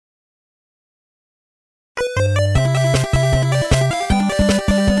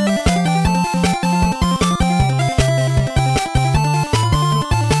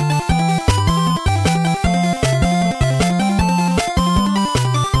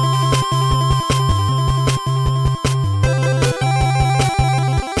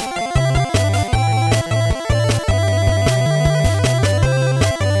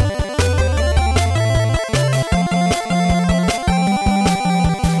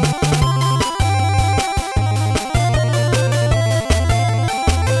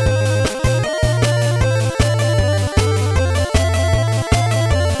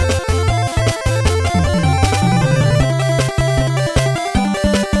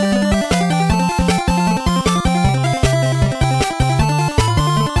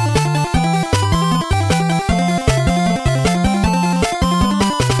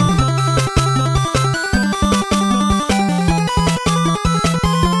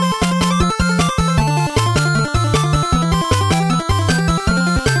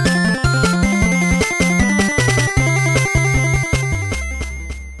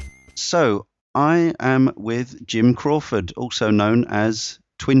So I am with Jim Crawford, also known as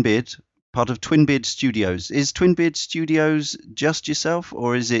Twinbeard, part of Twinbeard Studios. Is Twinbeard Studios just yourself,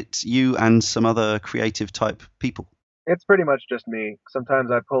 or is it you and some other creative type people? It's pretty much just me.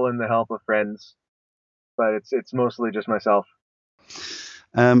 Sometimes I pull in the help of friends, but it's mostly just myself.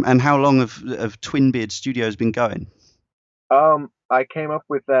 And how long have Twinbeard Studios been going? I came up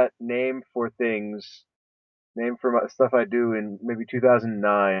with that name for things, name for stuff I do in maybe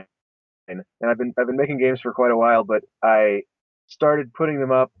 2009, and I've been making games for quite a while, but I started putting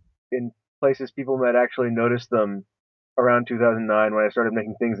them up in places people might actually notice them around 2009 when I started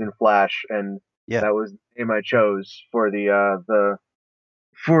making things in Flash, and Yeah. that was the name I chose for the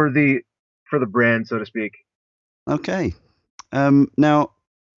for the for the brand, so to speak. Okay. Now,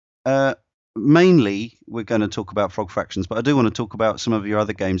 uh, mainly we're going to talk about Frog Fractions, but I do want to talk about some of your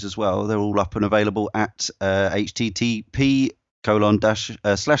other games as well. They're all up and available at http colon dash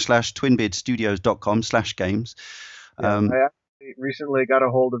slash slash twinbeardstudios.com slash games. Yeah, Um, I actually recently got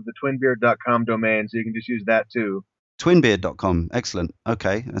a hold of the twinbeard.com domain, so you can just use that too. twinbeard.com. Excellent.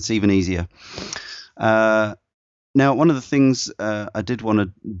 Okay, that's even easier. Uh, Now, one of the things I did want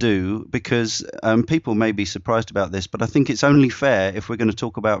to do, because people may be surprised about this, but I think it's only fair if we're going to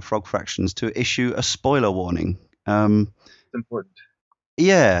talk about Frog Fractions to issue a spoiler warning. Um, It's important.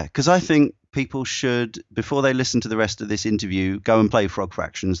 yeah, because I think people should, before they listen to the rest of this interview, go and play Frog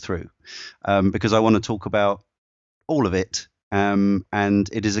Fractions through, because I want to talk about all of it. And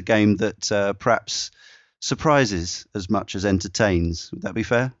it is a game that perhaps surprises as much as entertains. Would that be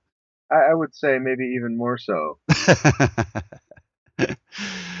fair? I would say maybe even more so.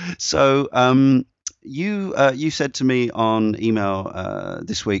 So, you said to me on email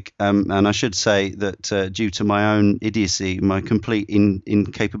this week, and I should say that due to my own idiocy, my complete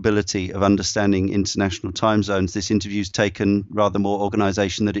incapability of understanding international time zones, this interview's taken rather more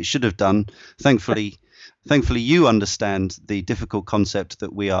organisation than it should have done. Thankfully, thankfully, you understand the difficult concept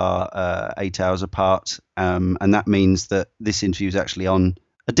that we are 8 hours apart, and that means that this interview is actually on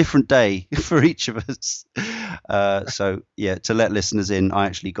a different day for each of us. So yeah, to let listeners in, I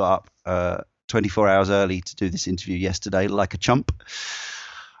actually got up 24 hours early to do this interview yesterday, like a chump.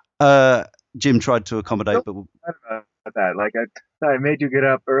 Uh, Jim tried to accommodate, Feel but bad about that. Like I made you get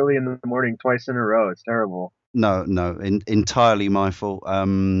up early in the morning twice in a row. It's terrible. no, no, entirely my fault.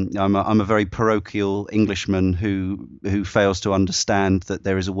 I'm a very parochial Englishman who fails to understand that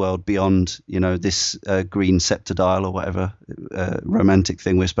there is a world beyond, this green scepter dial or whatever romantic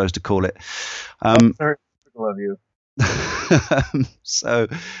thing we're supposed to call it. That's Um, very typical of you. so,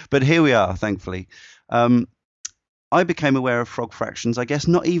 but here we are, thankfully. Um, I became aware of Frog Fractions, I guess,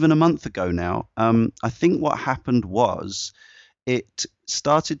 not even a month ago now. I think what happened was it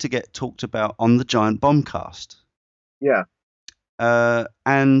started to get talked about on the Giant Bombcast. Yeah.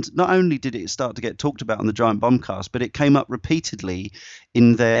 And not only did it start to get talked about on the Giant Bombcast, but it came up repeatedly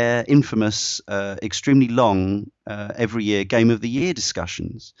in their infamous, extremely long, every year Game of the Year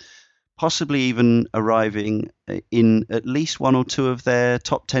discussions, possibly even arriving in at least one or two of their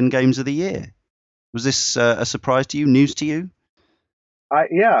top 10 games of the year. Was this a surprise to you, news to you?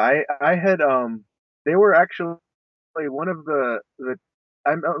 I had they were actually one of the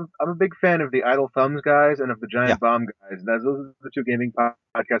I'm a big fan of the Idle Thumbs guys and of the Yeah, Giant Bomb guys. Those are the two gaming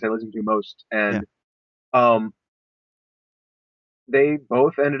podcasts I listen to most, yeah. and um they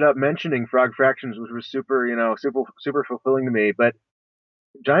both ended up mentioning Frog Fractions, which was super, super fulfilling to me. But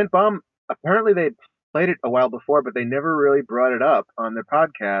Giant Bomb, apparently they played it a while before, but they never really brought it up on their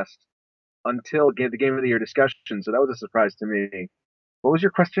podcast until the Game of the Year discussion. So that was a surprise to me. What was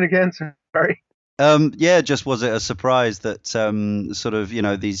your question again? Sorry. Yeah, just was it a surprise that sort of,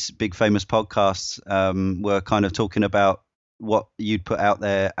 these big famous podcasts were kind of talking about what you'd put out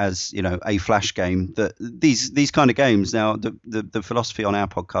there as, a flash game, that these kind of games. Now, the philosophy on our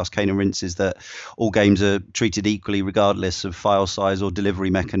podcast, Cane and Rinse, is that all games are treated equally regardless of file size or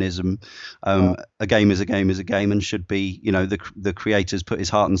delivery mechanism. Uh, A game is a game is a game and should be, the creators put his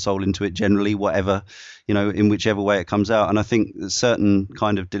heart and soul into it generally, whatever, in whichever way it comes out. And I think certain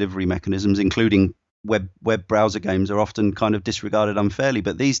kind of delivery mechanisms, including web browser games, are often kind of disregarded unfairly.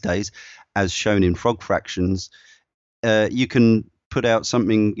 But these days, as shown in Frog Fractions, you can put out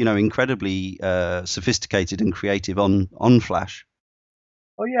something, incredibly sophisticated and creative on Flash.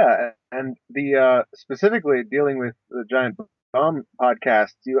 oh yeah, and the specifically dealing with the Giant Bomb podcast,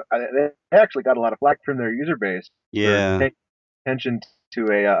 they actually got a lot of flack from their user base for Yeah, paying attention to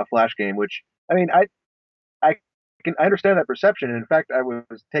a Flash game. Which I mean, I understand that perception, and in fact, I was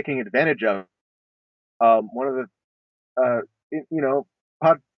taking advantage of one of the you know,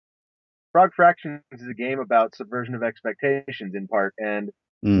 Pod, Frog Fractions is a game about subversion of expectations in part, and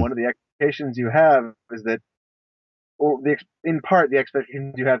Mm. one of the expectations you have is that, or in part, the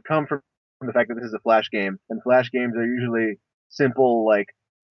expectations you have come from the fact that this is a Flash game, and Flash games are usually simple, like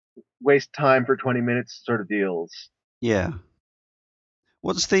waste time for 20 minutes sort of deals. Yeah.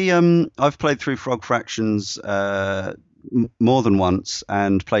 What's the I've played through Frog Fractions more than once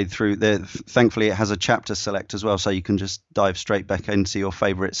and played through the thankfully it has a chapter select as well, so you can just dive straight back into your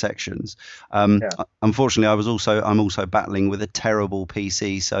favorite sections. Yeah. Unfortunately, I'm also battling with a terrible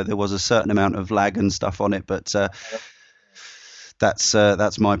PC, so there was a certain amount of lag and stuff on it, but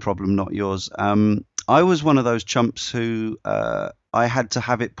that's my problem, not yours. I was one of those chumps who I had to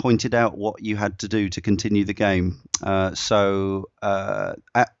have it pointed out what you had to do to continue the game. Yeah,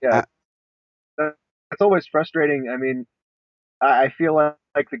 it's always frustrating. I mean, I feel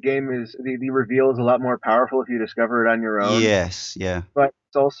like the game is the reveal is a lot more powerful if you discover it on your own. Yes, yeah, But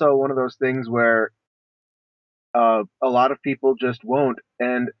it's also one of those things where a lot of people just won't.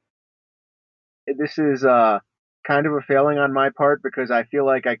 And this is kind of a failing on my part because I feel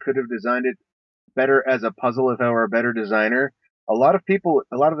like I could have designed it better as a puzzle if I were a better designer. A lot of people,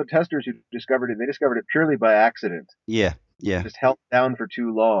 a lot of the testers who discovered it, they discovered it purely by accident. yeah, yeah. Just held down for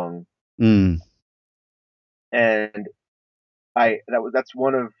too long, Mm. and that's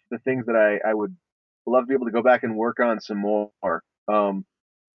one of the things that I would love to be able to go back and work on some more. Um,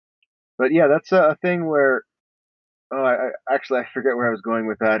 but yeah, that's a thing where I forget where I was going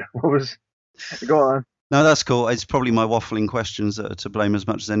with that. What was go on? No, that's cool. It's probably my waffling questions that are to blame as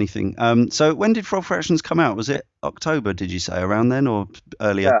much as anything. So when did Frog Fractions come out? Was it October, did you say, around then or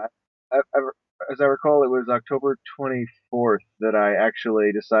earlier? Yeah, as I recall, it was October 24th that I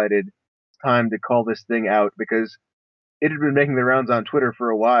actually decided it's time to call this thing out because it had been making the rounds on Twitter for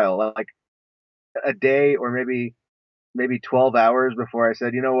a while, like a day or maybe 12 hours before I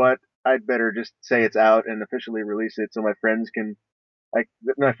said, you know what, I'd better just say it's out and officially release it so my friends can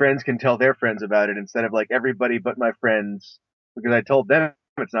tell their friends about it instead of like everybody but my friends because I told them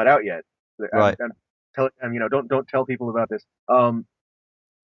it's not out yet. Right. I'm telling them, don't tell people about this.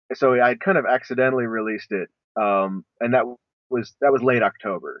 So I kind of accidentally released it, and that was late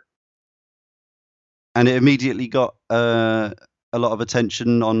October. And it immediately got a lot of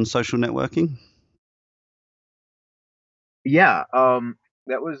attention on social networking? Yeah,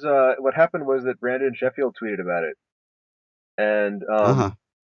 that was what happened was that Brandon Sheffield tweeted about it, and Uh-huh.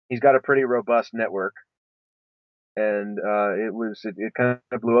 he's got a pretty robust network, and it kind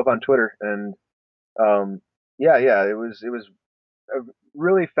of blew up on Twitter, and yeah, it was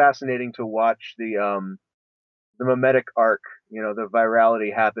really fascinating to watch the mimetic arc, the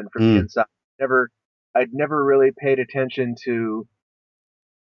virality happen from the Mm. inside. Never, I'd never really paid attention to,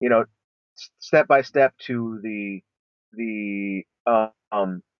 you know, step by step to the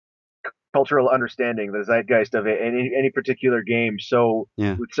cultural understanding, the zeitgeist of it, any particular game. So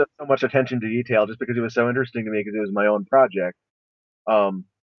Yeah. with so much attention to detail, just because it was so interesting to me, because it was my own project. Um,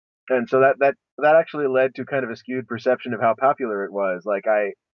 and so that actually led to kind of a skewed perception of how popular it was. Like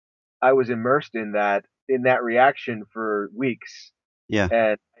I was immersed in that reaction for weeks, Yeah.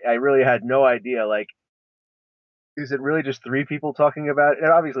 and I really had no idea. Like, is it really just three people talking about it?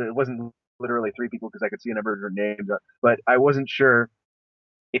 And obviously, it wasn't literally three people because I could see a number of different names, but I wasn't sure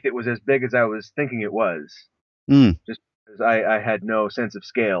if it was as big as I was thinking it was, Mm. just because I had no sense of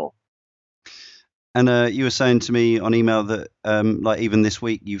scale. And you were saying to me on email that like even this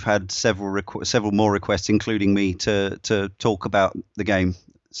week you've had several more requests, including me, to talk about the game.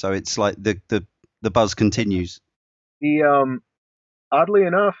 So it's like the buzz continues. The Oddly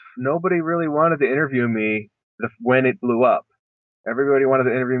enough, nobody really wanted to interview me when it blew up. Everybody wanted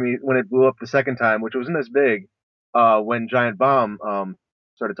to interview me when it blew up the second time, which wasn't as big when Giant Bomb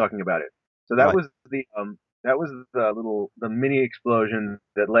started talking about it. So Right. that was the mini explosion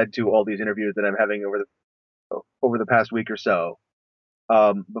that led to all these interviews that I'm having over the past week or so.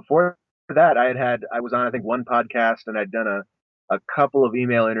 Before that, I was on I think one podcast and I'd done a couple of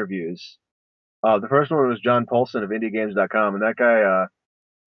email interviews. The first one was John Paulson of IndieGames.com, and that guy,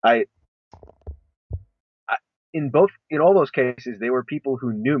 I, I in all those cases, they were people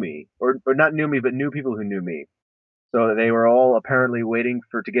who knew me, or not knew me, but knew people who knew me. So they were all apparently waiting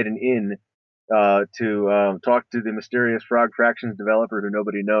to get an in to talk to the mysterious Frog Fractions developer who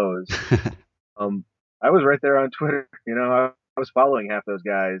nobody knows. Um, I was right there on Twitter. I was following half those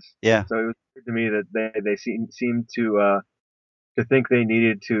guys, Yeah. so it was weird to me that they seemed to think they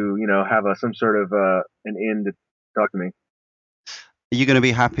needed to have some sort of an in to talk to me. Are you going to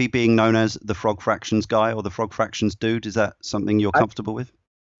be happy being known as the Frog Fractions guy or the Frog Fractions dude? Is that something you're I comfortable with?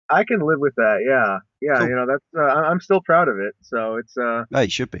 I can live with that. Yeah, yeah. Cool. That's I'm still proud of it. So it's Yeah,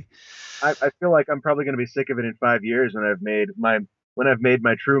 it should be. I feel like I'm probably going to be sick of it in 5 years when I've made when I've made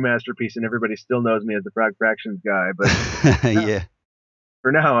my true masterpiece and everybody still knows me as the Frog Fractions guy. But no, Yeah.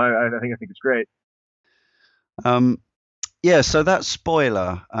 for now, I think it's great. Um, yeah, so that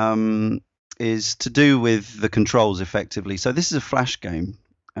spoiler is to do with the controls effectively. So this is a flash game,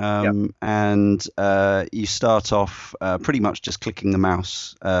 Yep. and you start off pretty much just clicking the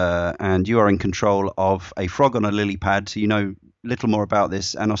mouse, and you are in control of a frog on a lily pad. So you know little more about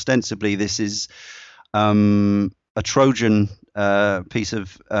this, and ostensibly this is a Trojan piece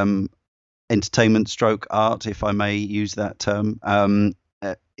of entertainment stroke art, if I may use that term,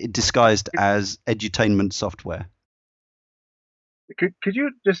 disguised as edutainment software. Could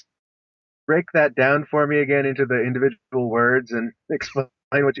you just break that down for me again into the individual words and explain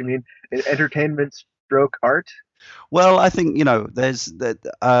what you mean? Entertainment stroke art? Well, I think, there's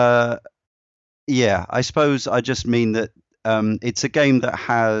that. Yeah, I suppose I just mean that it's a game that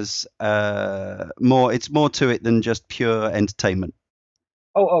has more. It's more to it than just pure entertainment.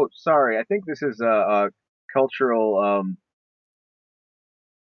 Oh, sorry. I think this is a cultural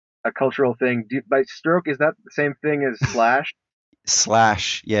a cultural thing. By stroke, is that the same thing as slash?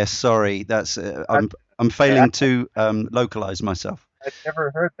 Slash, yes, sorry, that's That's, I'm okay, failing to localize myself. I'd never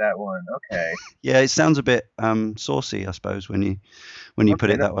heard that one. Okay. Yeah, it sounds a bit saucy, I suppose, when you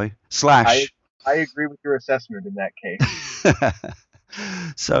put Okay. it No, that way. I Slash. I agree with your assessment in that case.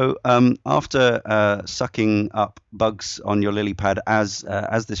 So after sucking up bugs on your lily pad as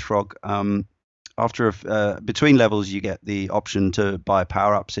this frog, between levels you get the option to buy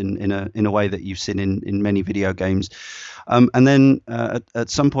power ups in a way that you've seen in many video games, and then at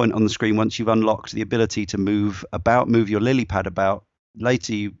some point on the screen, once you've unlocked the ability to move your lily pad about,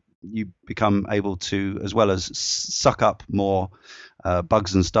 later you become able to, as well as suck up more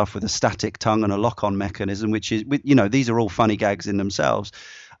bugs and stuff, with a static tongue and a lock-on mechanism, which is, these are all funny gags in themselves.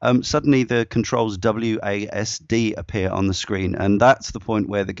 Suddenly the controls WASD appear on the screen, and that's the point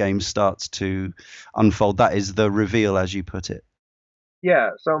where the game starts to unfold. That is the reveal, as you put it.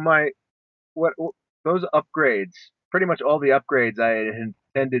 Yeah. So what those upgrades, pretty much all the upgrades I had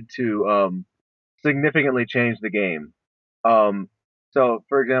intended to significantly change the game. Um, so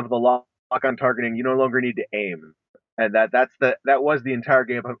for example, the lock on targeting, you no longer need to aim, and that was the entire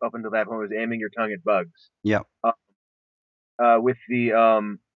game up until that point, was aiming your tongue at bugs. Yeah. Uh, with the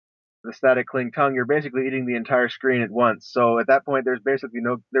static cling tongue, you're basically eating the entire screen at once. So at that point, there's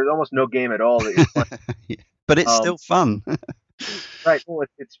almost no game at all that you're playing. But it's Um, still fun. right. Well,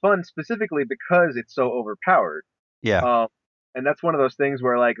 it's fun specifically because it's so overpowered. Yeah. Um, and that's one of those things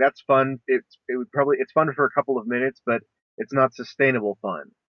where, like, that's fun. It's fun for a couple of minutes, but it's not sustainable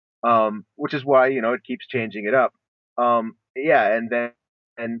fun. Which is why it keeps changing it up. Yeah, and then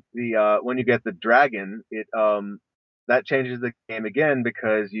and the when you get the dragon, it that changes the game again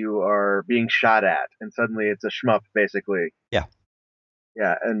because you are being shot at, and suddenly it's a shmup basically. Yeah.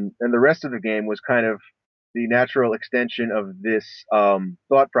 Yeah, and the rest of the game was kind of the natural extension of this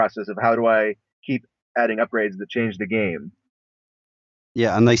thought process of how do I keep adding upgrades that change the game.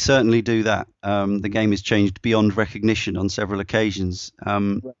 Yeah, and they certainly do that. The game has changed beyond recognition on several occasions.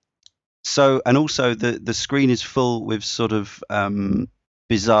 So, and also the screen is full with sort of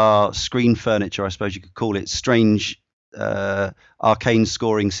bizarre screen furniture, I suppose you could call it, strange arcane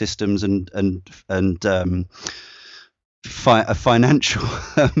scoring systems and a financial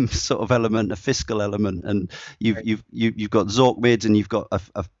sort of element, a fiscal element, and Right. you've got Zork mids, and you've got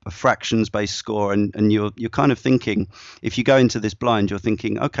a fractions based score, and you're kind of thinking, if you go into this blind, you're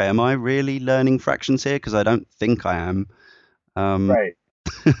thinking, okay, am I really learning fractions here? Because I don't think I am. Um, Right.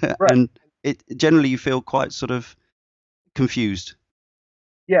 Right. and it generally you feel quite sort of confused.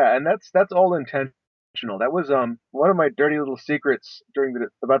 Yeah, and that's all intentional. That was one of my dirty little secrets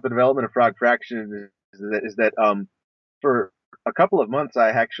about the development of Frog Fraction is that for a couple of months I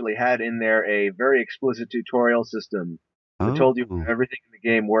actually had in there a very explicit tutorial system that Oh. told you how everything in the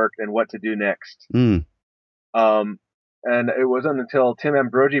game worked and what to do next. Mm. Um, and it wasn't until Tim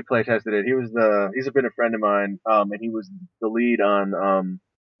Ambrogi playtested it. He's been a friend of mine, and he was the lead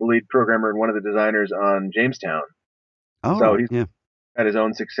programmer and one of the designers on Jamestown. All So right. he's Yeah. had his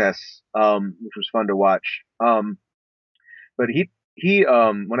own success, which was fun to watch. But when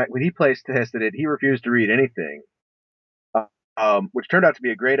he placed tested it, he refused to read anything, uh, which turned out to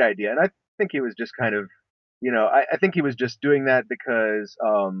be a great idea. And I think he was just kind of, I think he was just doing that because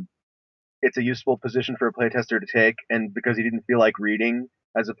it's a useful position for a playtester to take, and because he didn't feel like reading,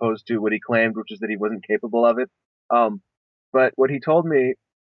 as opposed to what he claimed, which is that he wasn't capable of it. Um, but what he told me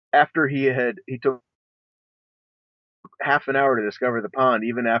after he took half an hour to discover the pond,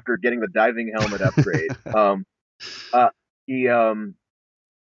 even after getting the diving helmet upgrade. Uh, he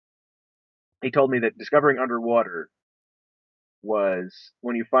he told me that discovering underwater was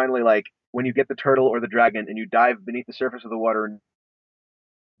when you finally like when you get the turtle or the dragon and you dive beneath the surface of the water and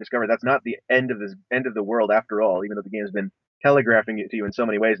discover that's not the end of the world after all, even though the game has been telegraphing it to you in so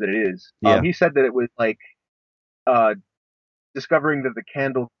many ways that it is. Yeah. He said that it was like uh, discovering that the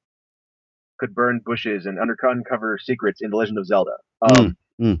candle could burn bushes and uncover secrets in The Legend of Zelda. Mm,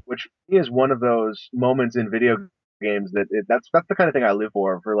 mm, Which is one of those moments in video games that's the kind of thing I live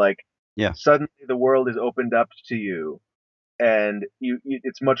for like yeah. suddenly the world is opened up to you and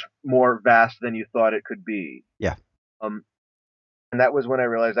it's much more vast than you thought it could be. Yeah. Um, and that was when I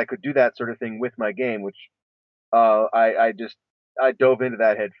realized I could do that sort of thing with my game, which I just I dove into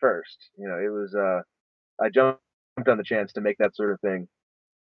that head first. You know, it was I jumped on the chance to make that sort of thing.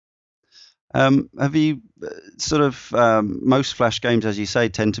 Have you sort of most Flash games, as you say,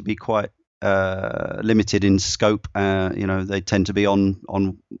 tend to be quite limited in scope. They tend to be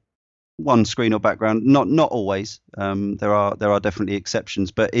on one screen or background. Not always. There are definitely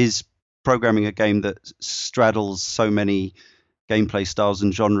exceptions. But is programming a game that straddles so many gameplay styles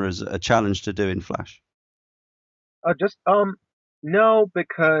and genres a challenge to do in Flash? Just no,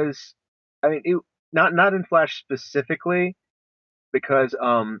 because I mean not in Flash specifically because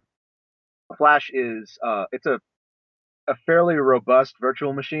Flash is it's a fairly robust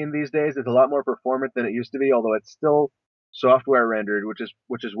virtual machine these days. It's a lot more performant than it used to be, although it's still software rendered,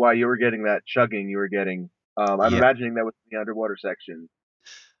 which is why you were getting that chugging you were getting. I'm Yeah. imagining that was the underwater section.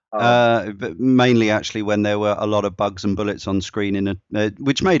 Um, But mainly actually when there were a lot of bugs and bullets on screen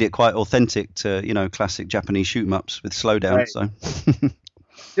which made it quite authentic to classic Japanese shoot 'em ups with slowdown. right, So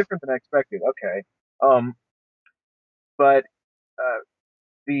different than I expected. Okay, but uh,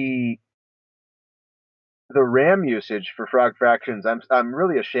 the the RAM usage for Frog Fractions, I'm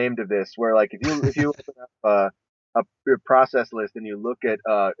really ashamed of this. Where like if you open up your process list and you look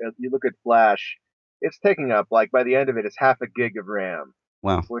at Flash, it's taking up like by the end of it, it's half a gig of RAM,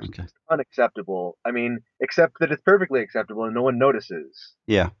 wow. which Okay. is unacceptable. I mean, except that it's perfectly acceptable and no one notices.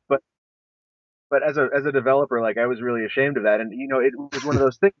 Yeah. But but as a developer, like I was really ashamed of that, and it was one of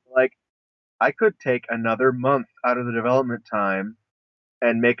those things like I could take another month out of the development time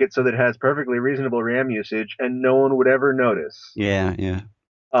and make it so that it has perfectly reasonable RAM usage, and no one would ever notice. Yeah. Yeah.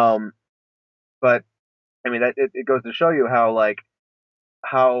 Um, but I mean, it goes to show you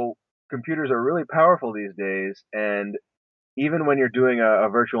how computers are really powerful these days, and even when you're doing a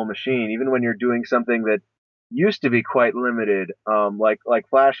virtual machine, even when you're doing something that used to be quite limited, like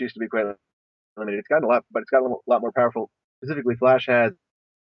Flash used to be quite limited, it's gotten a lot, but it's gotten a lot more powerful. Specifically, Flash has,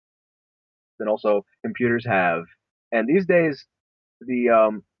 and also computers have. And these days,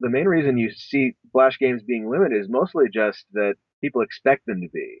 the main reason you see Flash games being limited is mostly just that people expect them to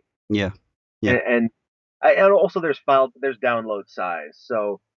be, Yeah. Yeah. and also there's download size.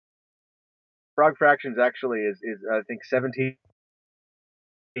 So Frog Fractions actually is I think 17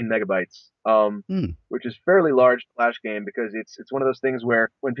 megabytes, Hmm. which is fairly large Flash game because it's one of those things where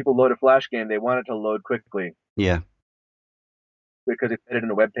when people load a Flash game, they want it to load quickly Yeah. because it's edited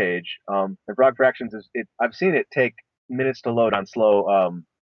in a web page. And Frog Fractions I've seen it take minutes to load on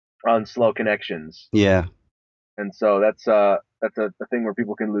slow connections, Yeah. and so that's a thing where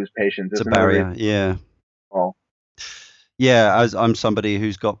people can lose patience. It's a It's another reason. barrier. Yeah. Oh, Yeah, as I'm somebody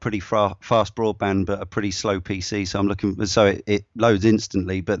who's got pretty fast broadband but a pretty slow PC, so I'm looking so it loads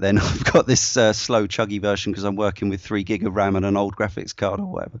instantly. But then I've got this slow chuggy version because I'm working with 3 gig of RAM and an old graphics card or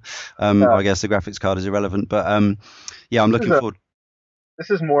whatever. I guess the graphics card is irrelevant, but yeah, I'm this is looking a forward. this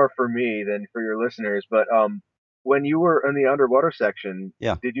is more for me than for your listeners, but when you were in the underwater section,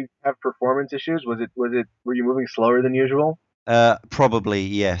 Yeah, did you have performance issues? Were you moving slower than usual? probably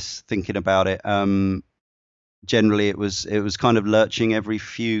yes. Thinking about it, generally it was kind of lurching every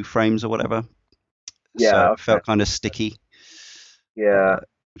few frames or whatever, so Yeah, it okay. felt kind of sticky, Yeah, uh,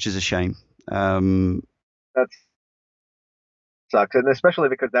 which is a shame. Um, that sucks, and especially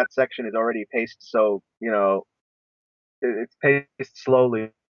because that section is already paced so it's paced slowly,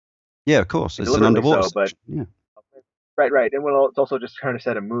 yeah, of course, it's an deliberately underwater so. But section. Yeah, right, and well, it's also just trying to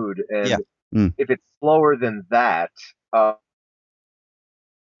set a mood, yeah. and Mm. if it's slower than that, uh,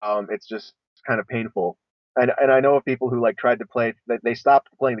 it's just kind of painful. And I know of people who like tried to play, they stopped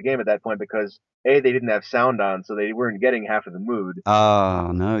playing the game at that point because A, they didn't have sound on, so they weren't getting half of the mood.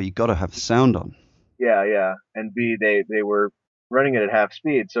 Ah, no, you got to have the sound on. Yeah, yeah. And B, they were running it at half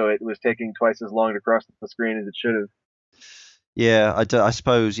speed, so it was taking twice as long to cross the screen as it should have. Yeah, I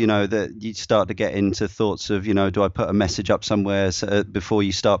suppose, that you start to get into thoughts of, do I put a message up somewhere before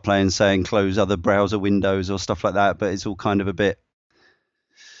you start playing saying close other browser windows or stuff like that, but it's all kind of a bit,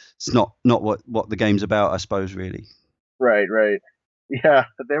 it's not what the game's about, I suppose, really. Right, right. Yeah,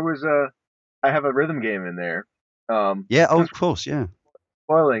 I have a rhythm game in there. Yeah. Oh, since of course. Yeah.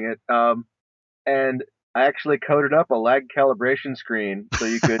 we're spoiling it, and I actually coded up a lag calibration screen so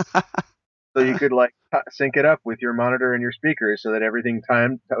you could like sync it up with your monitor and your speakers so that everything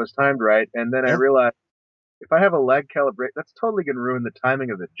was timed right. And then I Yeah. realized if I have a lag calibrate, that's totally going to ruin the timing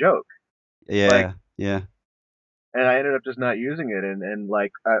of the joke. Like, Yeah. Yeah. and I ended up just not using it. And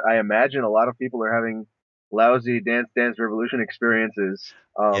like, I imagine a lot of people are having lousy Dance Dance Revolution experiences.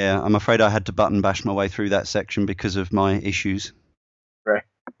 Yeah. I'm afraid I had to button bash my way through that section because of my issues. Right,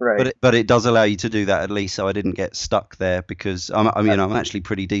 right. But it does allow you to do that at least, so I didn't get stuck there because I'm actually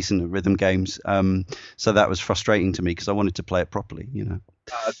pretty decent at rhythm games. So that was frustrating to me because I wanted to play it properly, you know.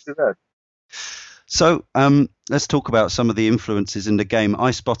 Too bad. So let's talk about some of the influences in the game.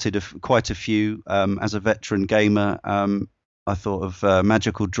 I spotted quite a few as a veteran gamer. I thought of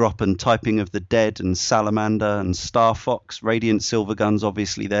Magical Drop and Typing of the Dead and Salamander and Star Fox, Radiant Silverguns,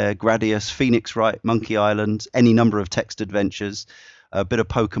 obviously there, Gradius, Phoenix Wright, Monkey Island, any number of text adventures, a bit of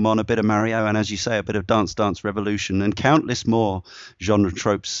Pokemon, a bit of Mario, and as you say, a bit of Dance Dance Revolution, and countless more genre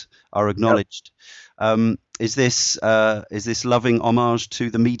tropes are Yep. acknowledged. Is this loving homage to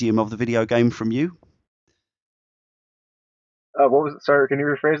the medium of the video game from you? What was it? Sorry, can you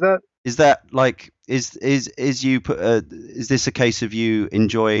rephrase that? Is that like is this a case of you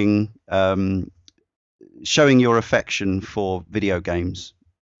enjoying showing your affection for video games?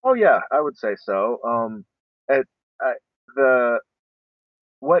 Oh yeah, I would say so. At, I, the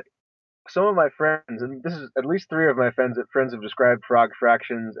what some of my friends, and this is at least three of my friends have described Frog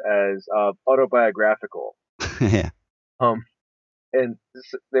Fractions as autobiographical. Yeah. Um, and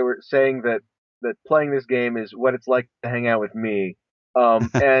they were saying that playing this game is what it's like to hang out with me.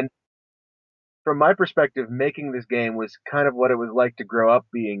 And from my perspective, making this game was kind of what it was like to grow up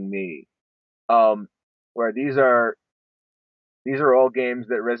being me. Um, where these are all games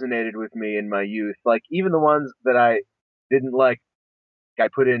that resonated with me in my youth. Like even the ones that I didn't like, I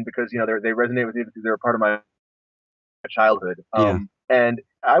put in because they resonate with me because they're a part of my childhood. Yeah. And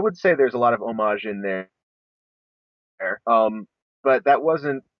I would say there's a lot of homage in there. But that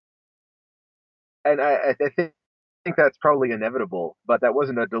wasn't, and I think that's probably inevitable. But that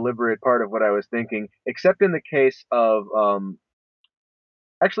wasn't a deliberate part of what I was thinking, except in the case of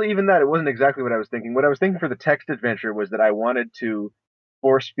actually even that it wasn't exactly what I was thinking. What I was thinking for the text adventure was that I wanted to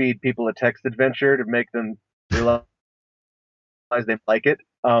force feed people a text adventure to make them realize they like it.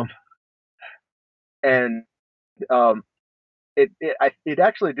 And um, it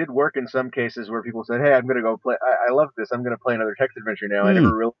actually did work in some cases where people said, "Hey, I'm gonna go play. I love this. I'm gonna play another text adventure now." I Hmm.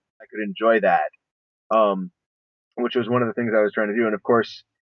 never realized I could enjoy that, um, which was one of the things I was trying to do. And of course,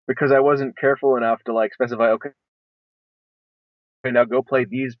 because I wasn't careful enough to like specify, okay, now go play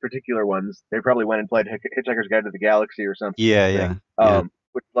these particular ones. They probably went and played Hitchhiker's Guide to the Galaxy or something, Yeah. Yeah. Yeah.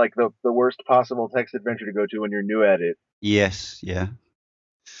 which is like the worst possible text adventure to go to when you're new at it. Yes. Yeah.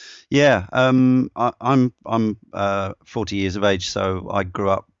 Yeah. I'm 40 years of age, so I grew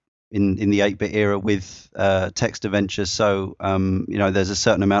up in the 8-bit era with text adventures. So there's a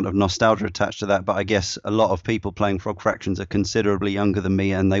certain amount of nostalgia attached to that. But I guess a lot of people playing Frog Fractions are considerably younger than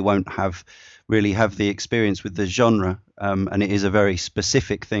me, and they won't really have the experience with the genre. And it is a very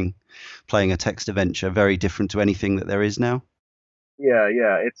specific thing, playing a text adventure, very different to anything that there is now. Yeah,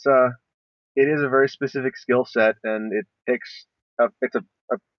 yeah. It is a very specific skill set, and it takes it's a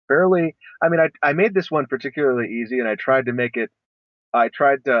fairly. I mean, I made this one particularly easy, and I tried to make it. I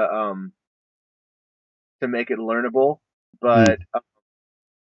tried to make it learnable, Mm. but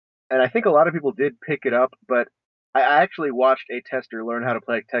and I think a lot of people did pick it up, but I actually watched a tester learn how to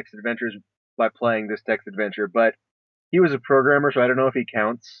play text adventures by playing this text adventure, but he was a programmer, so I don't know if he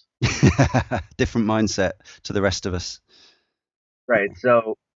counts. Different mindset to the rest of us. Right.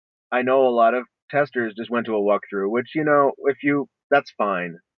 So I know a lot of testers just went to a walkthrough, which if you that's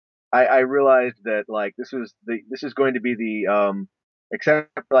fine. I realized that like this is going to be the except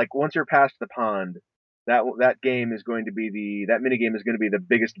like once you're past the pond, that game is going to be that mini game is going to be the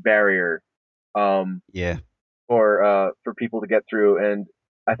biggest barrier um Yeah. for people to get through. And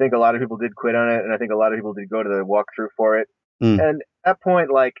I think a lot of people did quit on it, and I think a lot of people did go to the walkthrough for it. Mm. And at that point,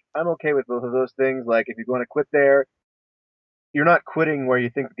 like I'm okay with both of those things. Like if you want to quit there, you're not quitting where you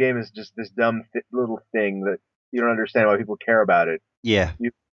think the game is just this dumb little thing that you don't understand why people care about it. Yeah.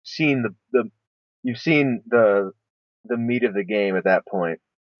 You've seen the you've seen the meat of the game at that point.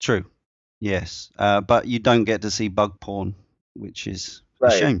 True. Yes. But you don't get to see bug porn, which is a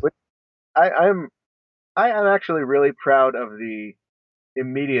Right. shame. But I, I'm I am actually really proud of the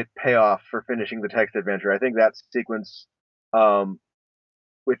immediate payoff for finishing the text adventure. I think that sequence um,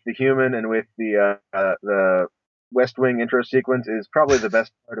 with the human and with the West Wing intro sequence is probably the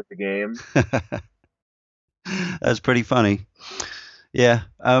best part of the game. That's pretty funny. Yeah.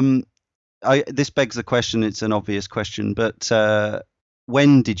 This begs the question. It's an obvious question, but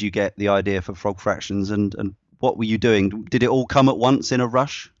when did you get the idea for Frog Fractions, and what were you doing? Did it all come at once in a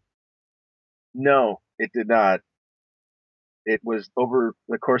rush? No, it did not. It was over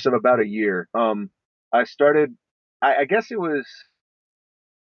the course of about a year. I started, I guess it was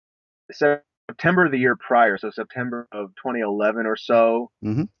September the year prior, so September of 2011 or so,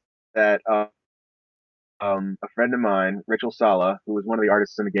 Hmm. that a friend of mine, Rachel Sala, who was one of the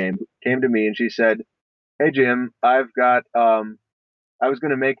artists in the game, came to me and she said, "Hey Jim, I was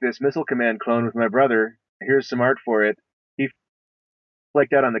going to make this missile command clone with my brother. Here's some art for it. He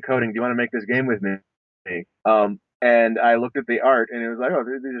flaked out on the coding. Do you want to make this game with me?" And I looked at the art and it was like, oh,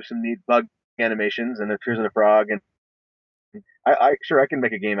 these are some neat bug animations and a here's a frog, and I sure I can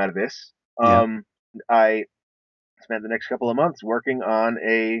make a game out of this. Yeah. I spent the next couple of months working on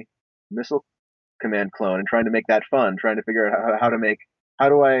a missile command clone and trying to make that fun, trying to figure out how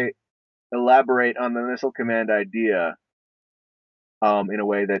do I elaborate on the missile command idea in a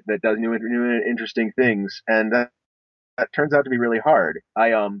way that does new and interesting things, and that turns out to be really hard. I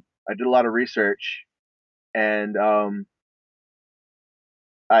did a lot of research, and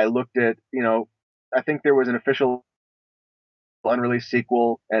I looked at, I think there was an official unreleased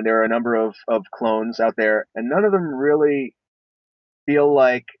sequel, and there are a number of clones out there, and none of them really feel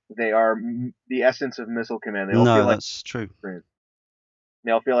like they are the essence of Missile Command. They all feel No, like that's true. different.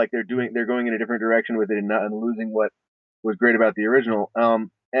 They all feel like they're going in a different direction with it, and losing what was great about the original.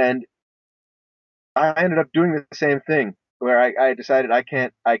 And I ended up doing the same thing where I decided I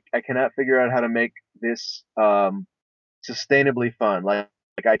cannot figure out how to make this sustainably fun. Like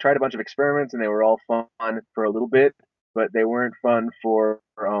I tried a bunch of experiments and they were all fun for a little bit, but they weren't fun for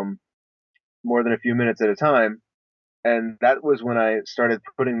more than a few minutes at a time. And that was when I started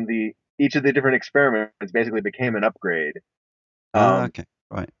putting the each of the different experiments basically became an upgrade. Ah, Um, okay.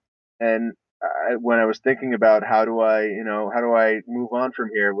 Right. and when I was thinking about how do I move on from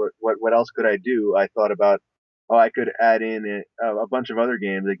here? What else could I do? I thought about, oh, I could add in a bunch of other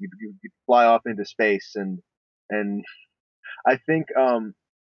games. Like you could fly off into space, and I think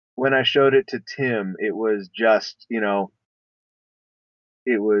when I showed it to Tim, it was just, it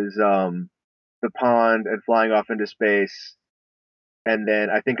was the pond and flying off into space, and then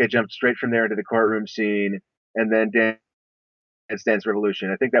I think I jumped straight from there into the courtroom scene, and then Dance Dance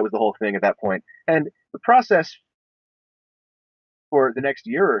Revolution. I think that was the whole thing at that point. And the process for the next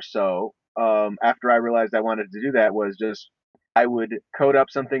year or so, after I realized I wanted to do that, was just I would code up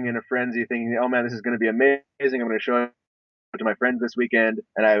something in a frenzy, thinking, "Oh man, this is going to be amazing! I'm going to show it to my friends this weekend,"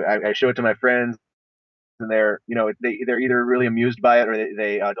 and I show it to my friends, and they're either really amused by it or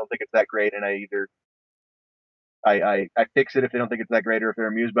they don't think it's that great, and I fix it if they don't think it's that great, or if they're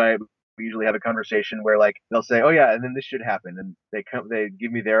amused by it. We usually have a conversation where like they'll say, "Oh yeah," and then this should happen, and they give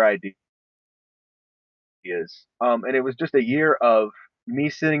me their ideas. And it was just a year of me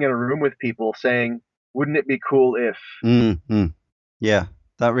sitting in a room with people saying, "Wouldn't it be cool if Mm-hmm. Yeah,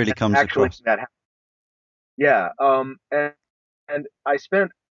 that really comes actually across. that?" Yeah. And I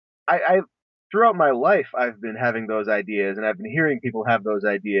throughout my life I've been having those ideas, and I've been hearing people have those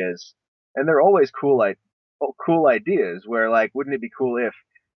ideas, and they're always cool ideas. Where like, wouldn't it be cool if?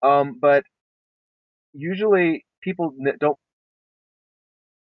 But usually people don't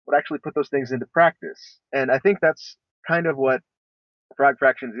actually put those things into practice, and I think that's kind of what Frog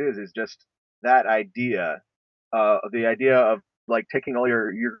Fractions is just that idea, the idea of like taking all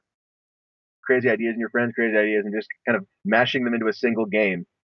your crazy ideas and your friends' crazy ideas and just kind of mashing them into a single game.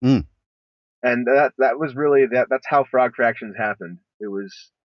 Mm. And that was really that's how Frog Fractions happened. It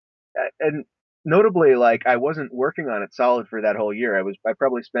was and notably like I wasn't working on it solid for that whole year. I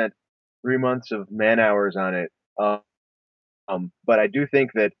probably spent 3 months of man hours on it. But I do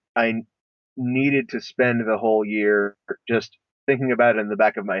think that I needed to spend the whole year just thinking about it in the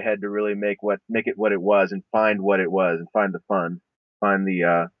back of my head to really make it what it was and find what it was and find the fun, find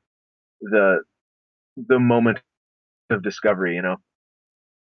the the moment of discovery.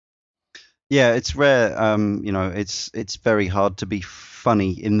 Yeah, it's rare. It's very hard to be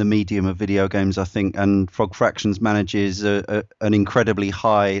funny in the medium of video games, I think, and Frog Fractions manages an incredibly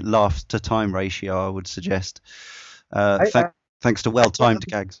high laugh to time ratio, I would suggest. Uh, I th Thanks to well-timed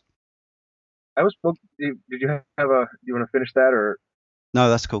gags. I was spoke. Did you have a? Do you want to finish that or?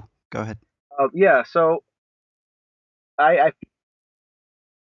 No, that's cool. Go ahead. Yeah. So I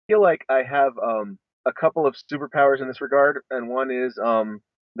feel like I have a couple of superpowers in this regard, and one is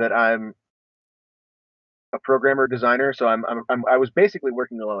that I'm a programmer designer, so I was basically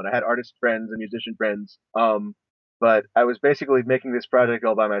working alone. I had artist friends and musician friends, but I was basically making this project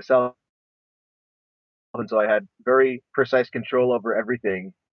all by myself. and so I had very precise control over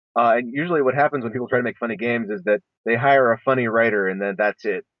everything. And usually, what happens when people try to make funny games is that they hire a funny writer, and then that's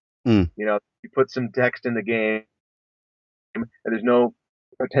it. Mm, You know, you put some text in the game, and there's no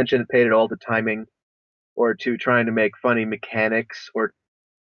attention paid at all to timing or to trying to make funny mechanics or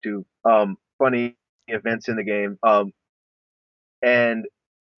to funny events in the game. And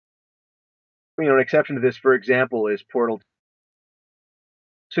an exception to this, for example, is Portal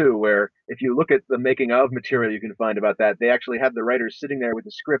 2, where if you look at the making of material you can find about that, they actually had the writers sitting there with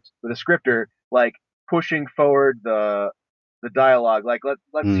a scripter, like pushing forward the dialogue, like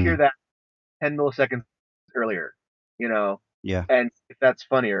let's hear mm, that 10 milliseconds earlier, you know, yeah. and if that's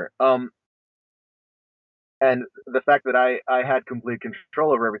funnier. And the fact that I had complete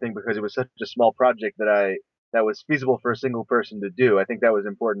control over everything because it was such a small project that was feasible for a single person to do, I think that was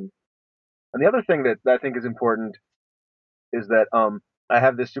important. And the other thing that I think is important is that I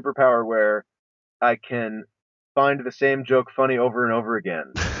have this superpower where I can find the same joke funny over and over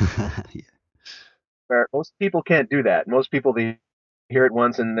again. Yeah. Where most people can't do that. Most people, they hear it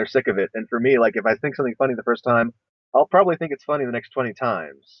once and they're sick of it. And for me, like if I think something funny the first time, I'll probably think it's funny the next 20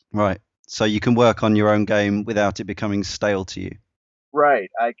 times. Right. So you can work on your own game without it becoming stale to you. Right.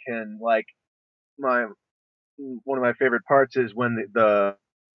 I can like my one of my favorite parts is when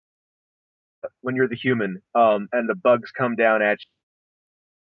when you're the human and the bugs come down at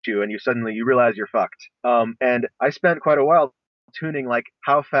you and you realize you're fucked. And I spent quite a while tuning like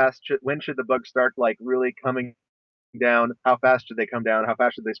when should the bugs start like really coming down? How fast should they come down? How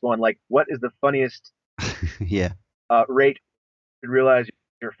fast should they spawn? Like what is the funniest Yeah. rate to realize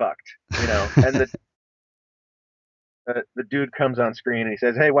you're fucked? And the dude comes on screen and he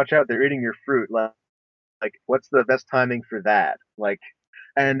says, "Hey, watch out! They're eating your fruit." Like what's the best timing for that? Like,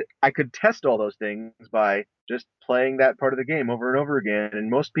 and I could test all those things by just playing that part of the game over and over again. And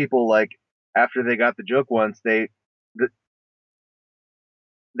most people, like, after they got the joke once, they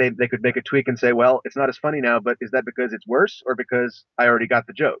could make a tweak and say, well, it's not as funny now, but is that because it's worse or because I already got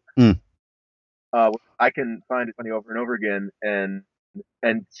the joke? Mm. I can find it funny over and over again and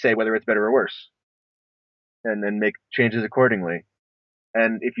say whether it's better or worse, and then make changes accordingly.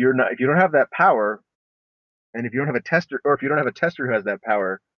 And if you don't have that power, and if you don't have a tester, or if you don't have a tester who has that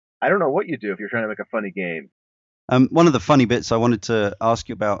power, I don't know what you do if you're trying to make a funny game. One of the funny bits I wanted to ask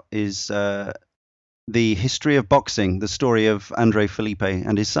you about is the history of boxing, the story of Andre Felipe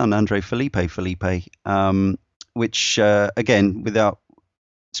and his son, Andre Felipe, which, again, without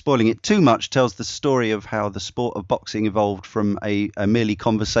spoiling it too much, tells the story of how the sport of boxing evolved from a merely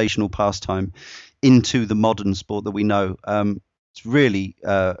conversational pastime into the modern sport that we know. It's really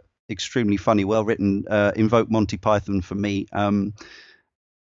extremely funny, well written. Invoke Monty Python for me.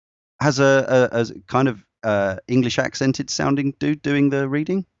 Has a kind of English accented sounding dude doing the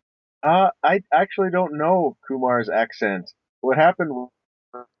reading. I actually don't know Kumar's accent. What happened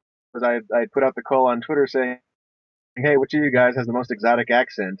was I put out the call on Twitter saying, "Hey, which of you guys has the most exotic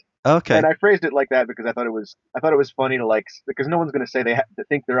accent?" And Okay. I phrased it like that because I thought it was funny to like because no one's going to say to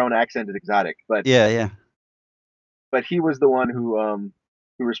think their own accent is exotic, Yeah, yeah. but he was the one who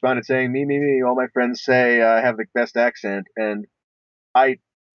responded saying, "Me, me, me. All my friends say I have the best accent," and I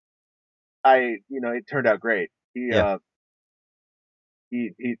it turned out great. Yeah.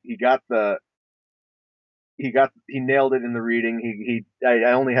 He got he nailed it in the reading.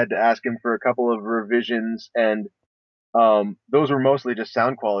 I only had to ask him for a couple of revisions, and those were mostly just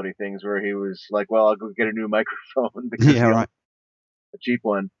sound quality things where he was like, "Well, I'll go get a new microphone because Yeah, he only right. had a cheap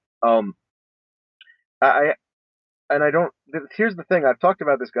one." Um, I and I don't. Here's the thing: I've talked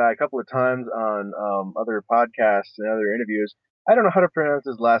about this guy a couple of times on other podcasts and other interviews. I don't know how to pronounce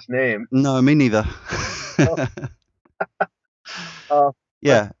his last name. No, me neither. Uh, uh, but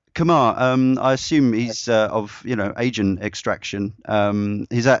Yeah, Kamar. I assume he's of Asian extraction.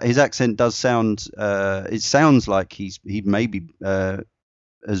 His accent does sound. It sounds like he maybe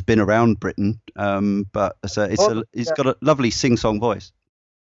has been around Britain. But he's yeah, got a lovely sing-song voice.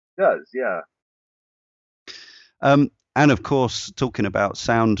 it does, yeah. And of course, talking about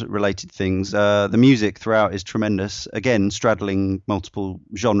sound-related things, the music throughout is tremendous. Again, straddling multiple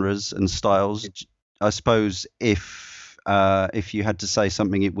genres and styles. I suppose if you had to say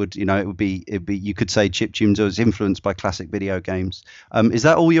something, it would be you could say chiptunes was influenced by classic video games. Is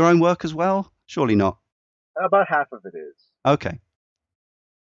that all your own work as well? Surely not. About half of it is. Okay.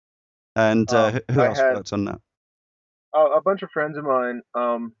 And who I else had worked on that? a bunch of friends of mine.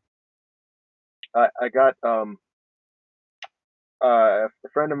 I got a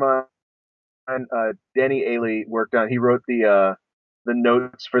friend of mine, Danny Ailey, worked on. He wrote the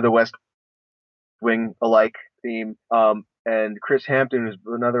notes for the West Wing alike theme. And Chris Hampton is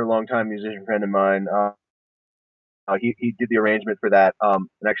another longtime musician friend of mine. he did the arrangement for that, and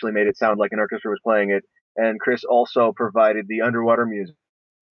actually made it sound like an orchestra was playing it. And Chris also provided the underwater music,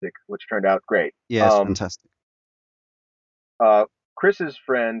 which turned out great. Yeah, it's fantastic. Uh, Chris's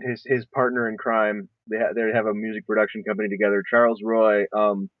friend, his partner in crime, they have a music production company together. Charles Roy,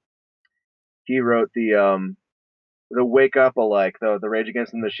 he wrote the Wake Up alike, the Rage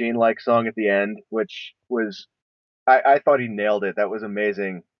Against the Machine like song at the end, which was I thought he nailed it. That was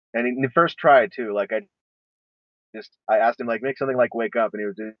amazing. And in the first try too, like I asked him like make something like Wake Up, and he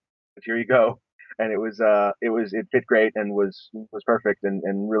was just, here you go. And it fit great and was perfect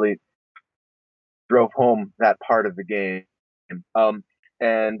and really drove home that part of the game.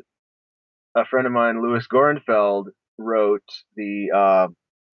 And a friend of mine, Louis Gorenfeld, wrote the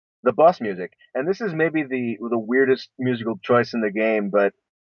boss music. And this is maybe the weirdest musical choice in the game, but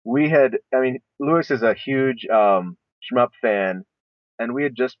I mean, Louis is a huge shmup fan, and we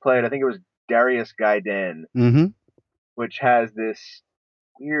had just played, I think it was Darius Gaiden, Hmm. which has this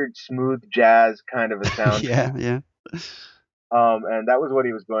weird smooth jazz kind of a sound. Yeah, yeah. And that was what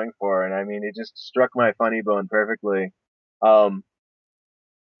he was going for. And I mean, it just struck my funny bone perfectly. Um,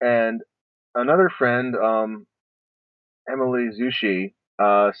 and another friend, Emily Zushi,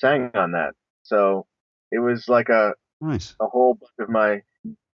 sang on that. So it was like Nice. a whole bunch of my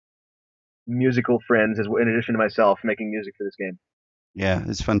musical friends, in addition to myself, making music for this game. Yeah,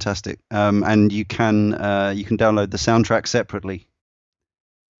 it's fantastic. And you can download the soundtrack separately,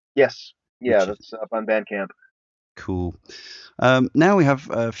 Yes, yeah, which is that's up on Bandcamp. cool. Now we have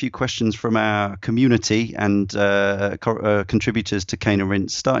a few questions from our community and contributors to Cane and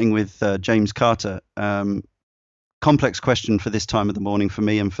Rinse, starting with James Carter. Complex question for this time of the morning for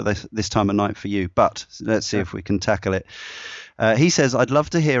me and for this time of night for you, but let's see if we can tackle it. He says, I'd love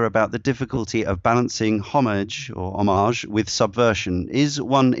to hear about the difficulty of balancing homage with subversion. Is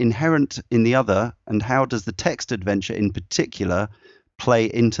one inherent in the other, and how does the text adventure in particular play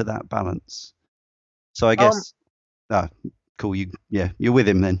into that balance? So I Um, guess, ah, cool. You're with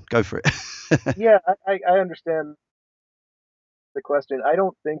him then. Go for it. yeah, I understand the question. I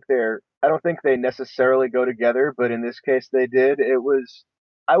don't think they necessarily go together, but in this case they did.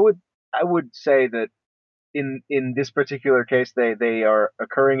 I would, I would say that in this particular case they are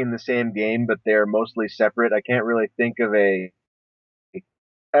occurring in the same game, but they're mostly separate. I can't really think of and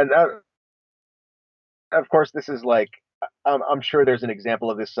of course this is like I'm sure there's an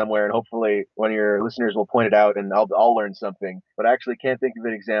example of this somewhere, and hopefully one of your listeners will point it out, and I'll learn something. But I actually can't think of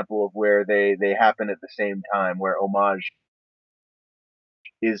an example of where they happen at the same time, where homage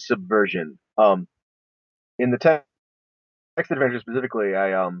is subversion. In the text adventure specifically,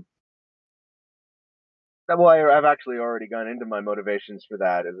 I've actually already gone into my motivations for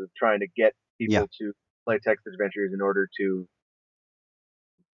that, as trying to get Yeah, people to play text adventures in order to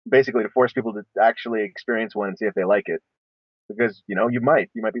basically to force people to actually experience one and see if they like it. Because you might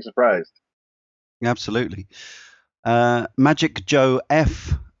be surprised. absolutely. Magic Joe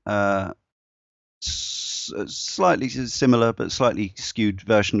F. Slightly similar but slightly skewed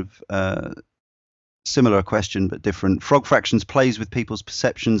version of similar question but different. Frog Fractions plays with people's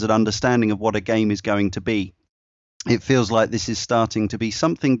perceptions and understanding of what a game is going to be. It feels like this is starting to be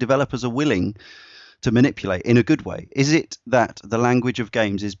something developers are willing to manipulate in a good way. Is it that the language of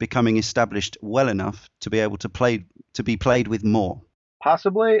games is becoming established well enough to be able to be played with more?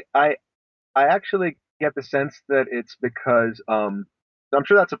 Possibly, I actually get the sense that it's because I'm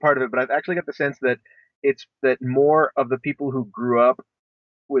sure that's a part of it, but I actually get the sense that it's that more of the people who grew up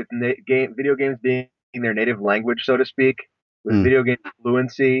with video games being their native language, so to speak, with Mm, video game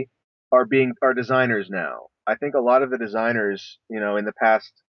fluency, are designers now. I think a lot of the designers,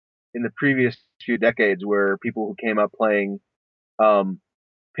 in the previous few decades, were people who came up playing um,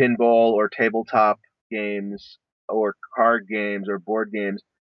 pinball or tabletop games or card games or board games,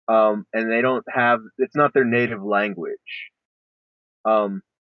 and they don't have it's not their native language. Um,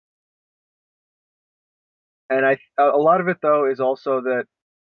 and a lot of it though is also that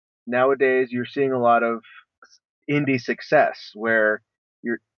nowadays you're seeing a lot of indie success where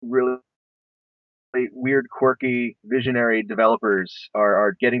you're really weird, quirky, visionary developers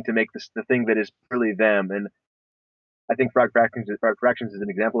are getting to make the thing that is really them. And I think Frog Fractions is an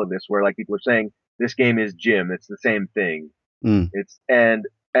example of this, where like people are saying this game is Jim. It's the same thing. mm. It's and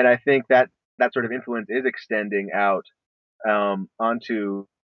I think that sort of influence is extending out onto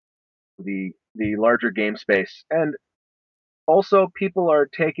the larger game space, and also people are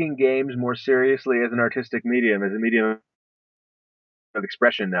taking games more seriously as an artistic medium, as a medium of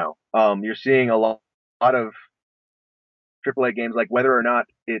expression now. You're seeing lot of AAA games, like whether or not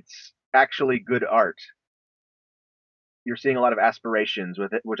it's actually good art, you're seeing a lot of aspirations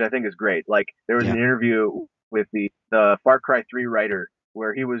with it, which I think is great. Like there was an Yeah. interview with the Far Cry 3 writer,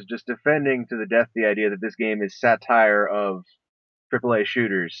 where he was just defending to the death the idea that this game is satire of AAA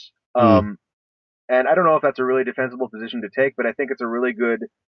shooters. Mm, And I don't know if that's a really defensible position to take, but I think it's a really good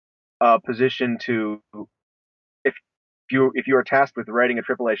position to if if you are tasked with writing a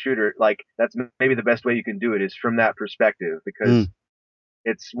AAA shooter, like that's maybe the best way you can do it is from that perspective because mm,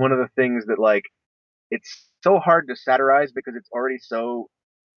 it's one of the things that like it's so hard to satirize because it's already so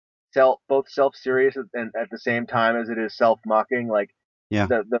both self serious and at the same time as it is self mocking. Like yeah.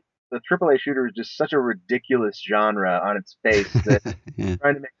 the AAA shooter is just such a ridiculous genre on its face that Yeah.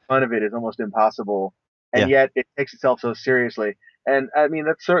 trying to make fun of it is almost impossible, and Yeah. yet it takes itself so seriously. And I mean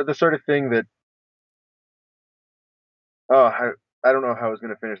that's the sort of thing that oh I don't know how I was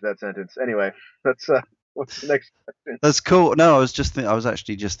going to finish that sentence. Anyway, that's what's the next question? That's cool. No, I was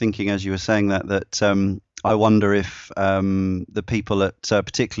actually just thinking as you were saying that I wonder if the people at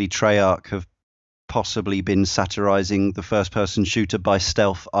particularly Treyarch have possibly been satirizing the first-person shooter by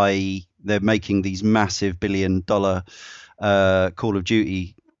stealth, i.e., they're making these massive billion-dollar Call of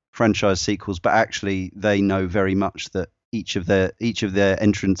Duty franchise sequels, but actually they know very much that each of their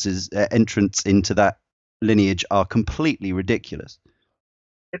entrants into that lineage are completely ridiculous.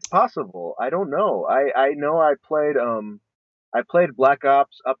 It's possible. I don't know. I know I played Black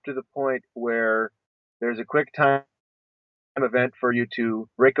Ops up to the point where there's a quick time event for you to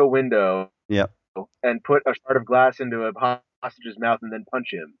break a window Yeah, and put a shard of glass into a hostage's mouth and then punch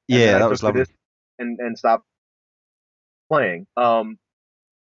him. And then yeah, I that took was the lovely. disc and stopped playing. And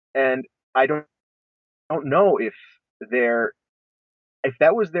I don't know their if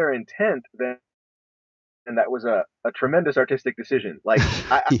that was their intent, then and that was a tremendous artistic decision. Like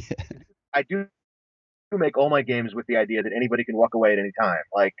Yeah. I do make all my games with the idea that anybody can walk away at any time.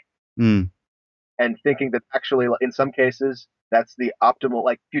 Like Mm, and thinking that actually in some cases that's the optimal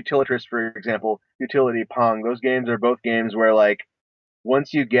like Futilitrist for example, Utility Pong, those games are both games where like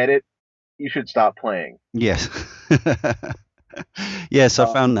once you get it, you should stop playing. yes. Yes, I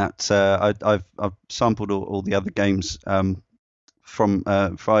Um, found that. I've sampled all the other games from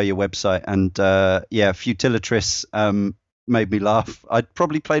via your website, and yeah, Futilitris made me laugh. I'd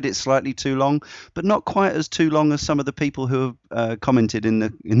probably played it slightly too long, but not quite as too long as some of the people who have commented in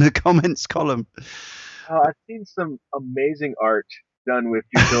the comments column. I've seen some amazing art done with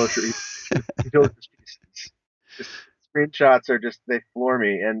Futilitrist pieces. Just screenshots are just they floor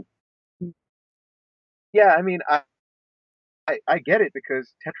me. And yeah, I mean I get it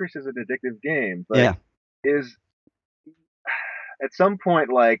because Tetris is an addictive game, but Yeah, is at some point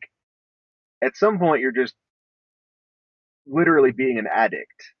like at some point you're just literally being an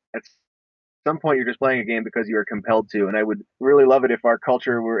addict. At some point, you're just playing a game because you are compelled to. And I would really love it if our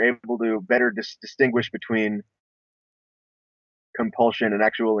culture were able to better distinguish between compulsion and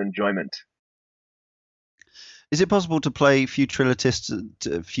actual enjoyment. is it possible to play Futilitris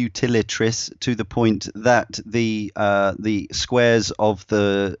to the point that the squares of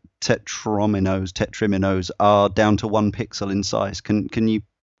the tetriminos are down to 1 pixel in size? Can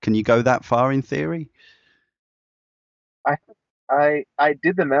you go that far in theory? I I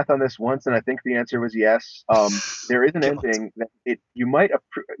did the math on this once, and I think the answer was yes. There is an God. ending that you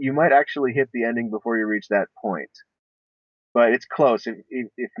might actually hit the ending before you reach that point, but it's close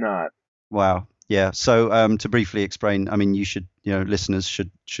if not. Wow. Yeah. So to briefly explain, I mean, listeners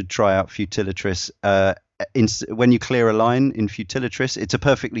should try out Futilitris. When you clear a line in Futilitris, it's a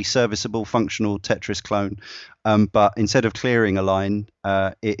perfectly serviceable, functional Tetris clone. But instead of clearing a line,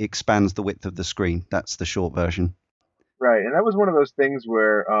 it expands the width of the screen. That's the short version. Right, and that was one of those things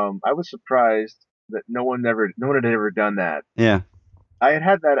where I was surprised that no one had ever done that. Yeah. I had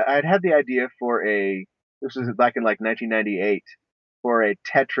had the idea for a this was back in like 1998 for a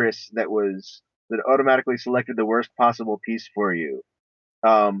Tetris that automatically selected the worst possible piece for you.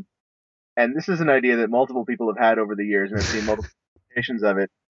 Um, and this is an idea that multiple people have had over the years, and I've seen multiple versions of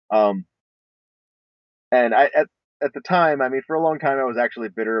it. Um, and at the time, I mean, for a long time, I was actually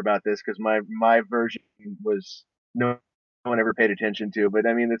bitter about this because my version was no one ever paid attention to. But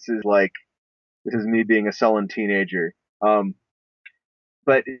I mean, this is me being a sullen teenager.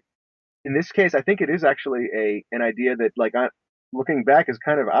 But in this case, I think it is actually a an idea that looking back is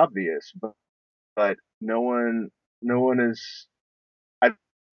kind of obvious, but no one is. I've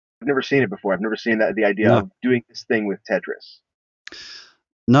never seen it before. I've never seen that the idea No. of doing this thing with Tetris.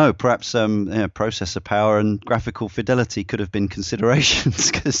 No. Perhaps processor power and graphical fidelity could have been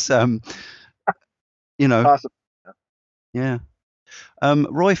considerations because you know. Possible. Yeah.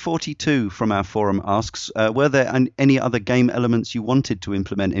 Roy42 from our forum asks, were there any other game elements you wanted to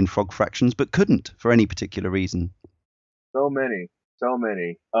implement in Frog Fractions but couldn't for any particular reason? So many, so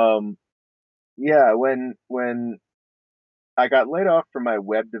many. yeah, when I got laid off from my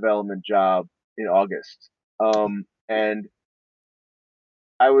web development job in August, and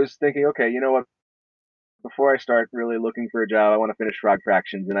I was thinking, okay, you know what? Before I start really looking for a job, I want to finish Frog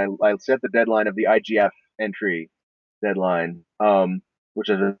Fractions, and I set the deadline of the IGF entry deadline, which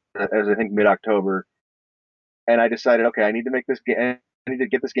is as I think mid October, and I decided, okay, I need to make this game. I need to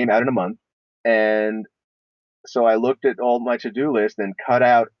get this game out in a month, and so I looked at all my to-do list and cut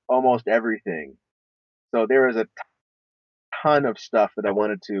out almost everything. So there was a ton of stuff that I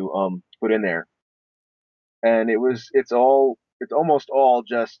wanted to put in there, and it's almost all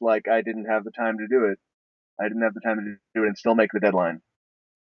just like I didn't have the time to do it. I didn't have the time to do it and still make the deadline.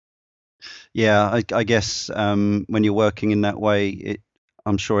 Yeah, I guess when you're working in that way,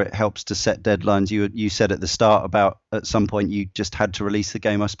 I'm sure it helps to set deadlines. You said at the start about at some point you just had to release the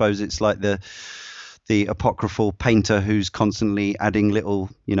game. I suppose it's like the apocryphal painter who's constantly adding little,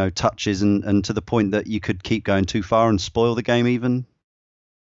 touches and to the point that you could keep going too far and spoil the game even.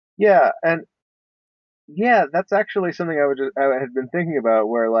 Yeah, and yeah, that's actually something I had been thinking about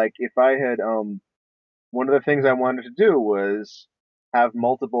where like if I had one of the things I wanted to do was have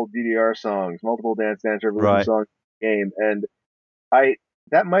multiple DDR songs, multiple Dance Dance Revolution Right. songs in the game, and I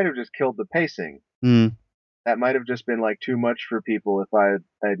that might have just killed the pacing. Mm, That might have just been like too much for people if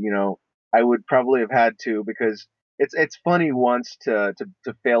had I would probably have had to because it's funny once to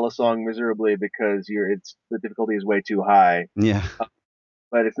fail a song miserably because it's the difficulty is way too high, yeah.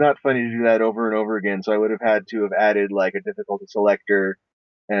 but it's not funny to do that over and over again. So I would have had to have added like a difficulty selector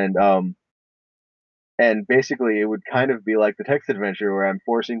and and basically it would kind of be like the text adventure where I'm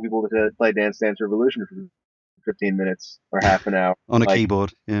forcing people to play Dance Dance Revolution for 15 minutes or half an hour, On a like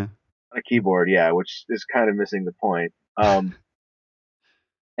keyboard. Yeah. on a keyboard, yeah, which is kind of missing the point.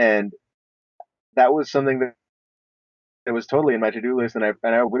 And that was something that was totally in my to-do list, and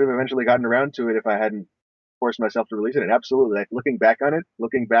I would have eventually gotten around to it if I hadn't forced myself to release it. And absolutely, like looking back on it,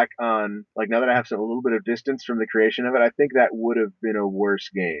 looking back on like now that I have a little bit of distance from the creation of it, I think that would have been a worse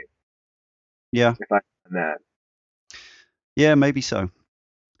game Yeah. if I had done that. Yeah, maybe so.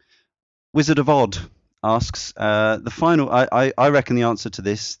 Wizard of Odd asks the final. I reckon the answer to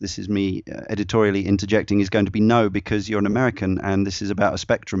this is me editorially interjecting, is going to be no because you're an American and this is about a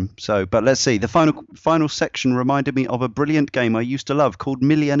Spectrum. So, but let's see. The final section reminded me of a brilliant game I used to love called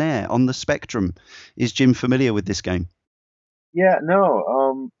Millionaire on the Spectrum. Is Jim familiar with this game? Yeah,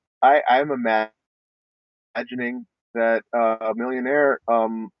 no, I'm imagining that Millionaire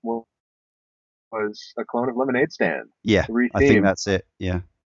was a clone of Lemonade Stand, Yeah, I think rethemed. that's it. Yeah.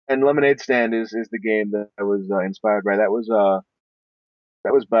 And Lemonade Stand is the game that I was inspired by. That was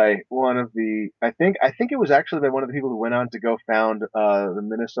by one of the I think it was actually by one of the people who went on to go found the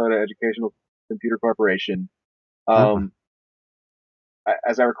Minnesota Educational Computer Corporation. Ah, Um,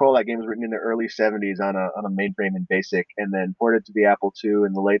 as I recall, that game was written in the early '70s on a mainframe in BASIC, and then ported to the Apple II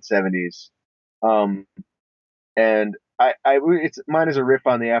in the late '70s. Um, and it's mine is a riff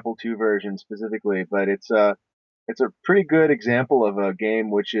on the Apple II version specifically, but it's a pretty good example of a game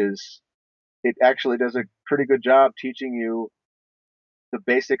which is it actually does a pretty good job teaching you the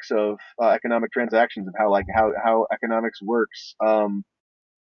basics of economic transactions of how economics works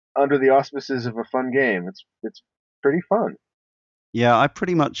under the auspices of a fun game. It's pretty fun. yeah. I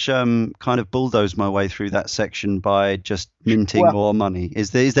pretty much kind of bulldozed my way through that section by just minting Well, more money.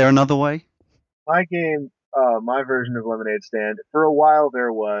 Is there another way? my game, my version of Lemonade Stand, for a while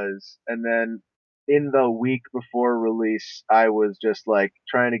there was, and then in the week before release, I was just like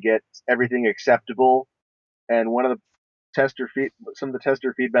trying to get everything acceptable. And one of the some of the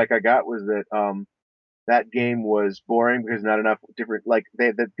tester feedback I got was that that game was boring because not enough different like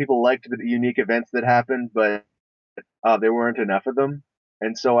that people liked the unique events that happened, but there weren't enough of them.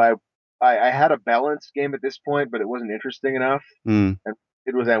 And so I had a balanced game at this point, but it wasn't interesting enough. Hmm. And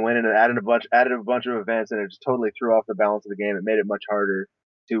it was I went in and added a bunch of events, and it just totally threw off the balance of the game. It made it much harder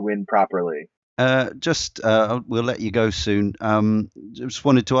to win properly. We'll let you go soon. Just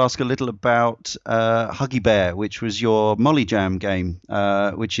wanted to ask a little about Huggy Bear, which was your Molly Jam game,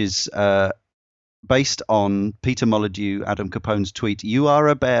 which is based on Peter Molyneux, Adam Capone's tweet. You are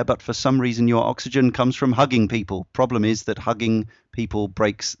a bear, but for some reason your oxygen comes from hugging people. Problem is that hugging people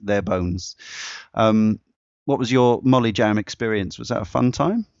breaks their bones. Um, what was your Molly Jam experience? Was that a fun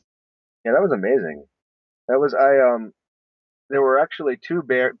time? Yeah, that was amazing. That was I There were actually two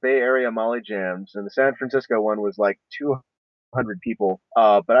Bay Area Molly Jams, and the San Francisco one was like 200 people.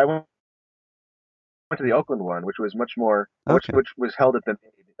 But I went to the Oakland one, which was much more, Okay. which was held at the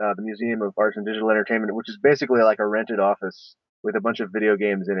Museum of Arts and Digital Entertainment, which is basically like a rented office with a bunch of video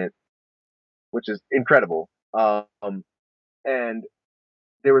games in it, which is incredible. And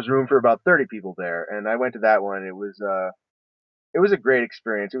there was room for about 30 people there, and I went to that one. It was a great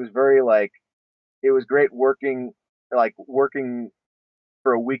experience. It was very like it was great working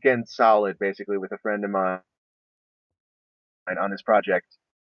for a weekend solid basically with a friend of mine on this project.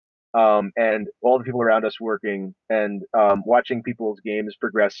 And all the people around us working and watching people's games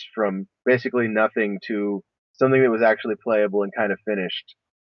progress from basically nothing to something that was actually playable and kind of finished.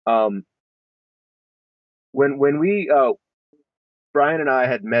 Um, when we Brian and I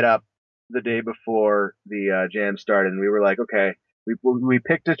had met up the day before the jam started, and we were like, okay, we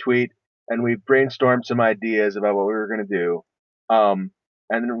picked a tweet and we brainstormed some ideas about what we were going to do. Um,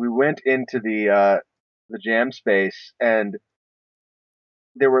 and then we went into the jam space, and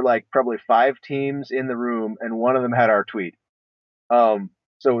there were like probably five teams in the room, and one of them had our tweet. Um,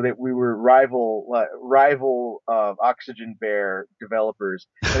 so that we were rival Oxygen Bear developers,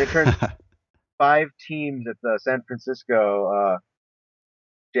 and it turned five teams at the San Francisco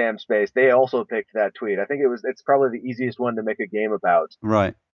jam space. They also picked that tweet. I think it's probably the easiest one to make a game about.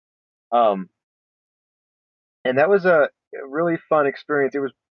 Right. Um, and that was a really fun experience. It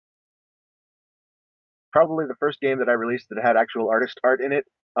was probably the first game that I released that had actual artist art in it.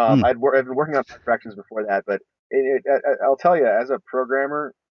 Mm. I've been working on fractions before that, but I'll tell you, as a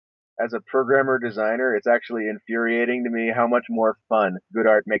programmer designer, it's actually infuriating to me how much more fun good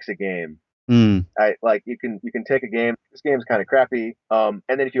art makes a game. Mm. I like you can take a game. This game's kind of crappy, and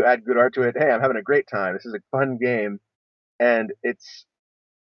then if you add good art to it, hey, I'm having a great time. This is a fun game, and it's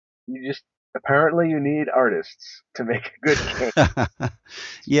you just apparently you need artists to make a good game.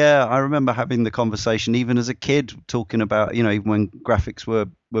 Yeah, I remember having the conversation even as a kid, talking about, even when graphics were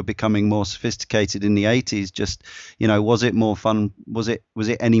becoming more sophisticated in the 80s, just, was it more fun? Was it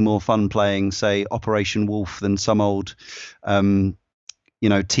any more fun playing, say, Operation Wolf than some old um,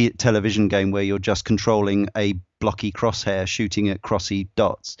 television game where you're just controlling a blocky crosshair shooting at blocky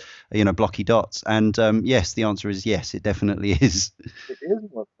dots? And yes, the answer is yes, it definitely is. It is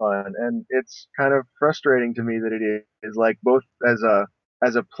more fun, and it's kind of frustrating to me that it is like both as a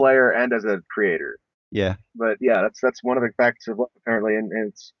player and as a creator. Yeah. But yeah, that's one of the facts of life apparently, and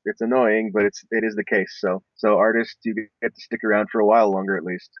it's annoying, but it is the case. So artists, you get to stick around for a while longer at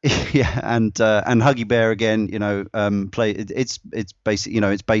least. Yeah, and Huggy Bear again, it's basic,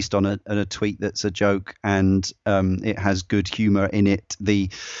 it's based on a tweet that's a joke, and it has good humor in it. The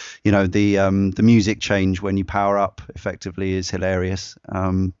music change when you power up effectively is hilarious.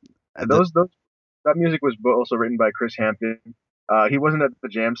 Those that music was also written by Chris Hampton. He wasn't at the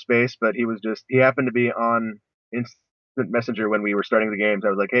jam space, but he happened to be on Instant Messenger when we were starting the games. I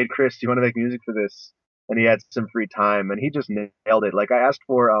was like, "Hey, Chris, do you want to make music for this?" And he had some free time, and he just nailed it. Like I asked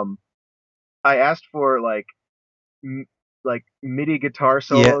for m- like MIDI guitar Yeah.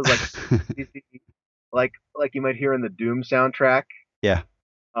 solos, like you might hear in the Doom soundtrack. Yeah.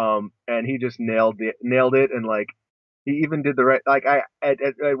 And he just nailed it, and like he even did the right like at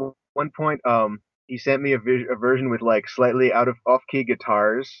one point he sent me a version with like slightly out of off key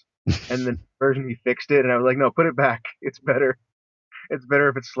guitars, and the version he fixed it, and I was like, no, put it back. It's better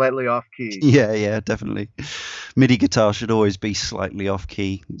if it's slightly off key. Yeah, yeah, definitely. MIDI guitar should always be slightly off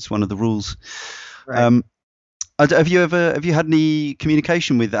key. It's one of the rules. Right. Um, have you had any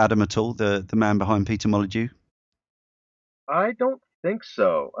communication with Adam at all, the man behind Peter Molyneux? I don't think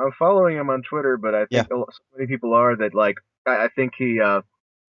so. I'm following him on Twitter, but I Yeah. think so many people are that like I think he's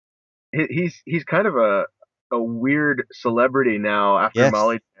kind of a weird celebrity now after Yes.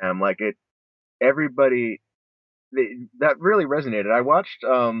 Molly Jam. Like it everybody that really resonated. I watched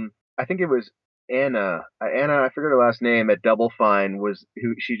I think it was Anna, I forget her last name at Double Fine was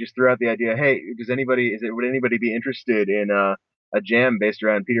who she just threw out the idea, hey, would anybody be interested in a jam based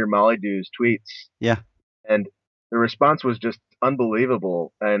around Peter Molyneux's tweets? Yeah. And the response was just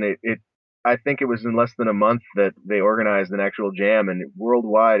unbelievable, and it I think it was in less than a month that they organized an actual jam, and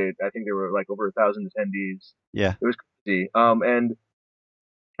worldwide I think there were like over 1,000 attendees. Yeah. It was crazy. And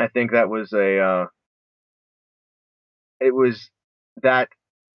I think that was a it was that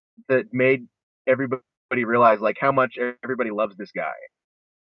that made everybody realize like how much everybody loves this guy.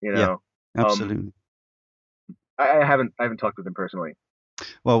 You Yeah. know, um, Absolutely. I haven't talked with him personally.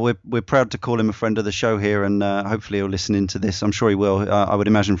 Well, we're proud to call him a friend of the show here, and hopefully he'll listen into this. I'm sure he will. I would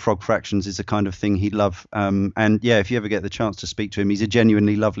imagine Frog Fractions is the kind of thing he'd love. And yeah, if you ever get the chance to speak to him, he's a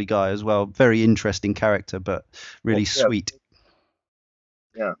genuinely lovely guy as well. Very interesting character, but really Cool. Yeah, sweet.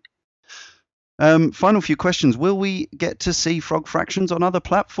 yeah. Final few questions. Will we get to see Frog Fractions on other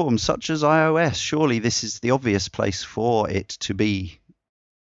platforms such as iOS? Surely this is the obvious place for it to be.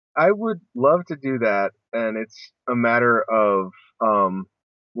 I would love to do that, and it's a matter of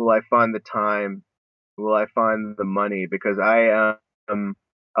will I find the time? Will I find the money? Because I am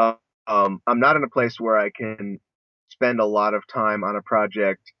Uh, I'm not in a place where I can spend a lot of time on a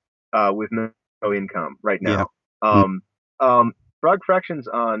project with no income right Yeah. now. Mm, Um, um, Frog Fractions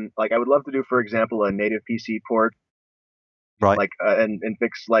on like I would love to do, for example, a native PC port, right. like and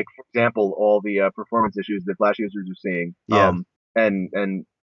fix like for example all the performance issues that Flash users are seeing. Yeah. And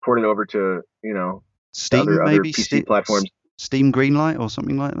port it over to Steam, other maybe PC platforms. Steam Greenlight or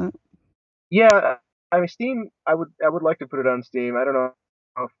something like that. Yeah, I mean Steam. I would like to put it on Steam. I don't know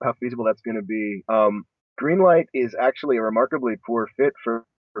how feasible that's going to be. Greenlight is actually a remarkably poor fit for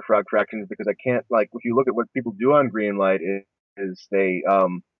Frog Fractions because I can't like if you look at what people do on Greenlight is they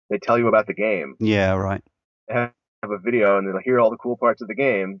tell you about the game. Yeah. Right. They have a video and they'll hear all the cool parts of the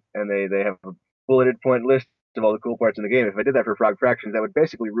game and they have a bulleted point list of all the cool parts in the game. If I did that for Frog Fractions, that would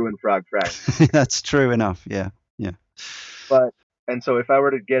basically ruin Frog Fractions. That's true enough. Yeah. Yeah. But and so if I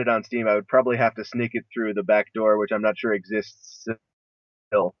were to get it on Steam, I would probably have to sneak it through the back door, which I'm not sure exists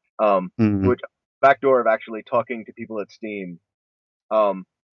still. Mm, Which back door of actually talking to people at Steam. Um,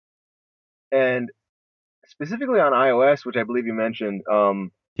 and specifically on iOS, which I believe you mentioned,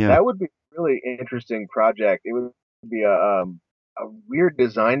 yeah. that would be a really interesting project. It would be a weird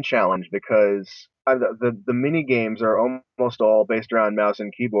design challenge because the mini games are almost all based around mouse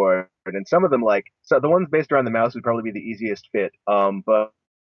and keyboard, and some of them like so the ones based around the mouse would probably be the easiest fit. But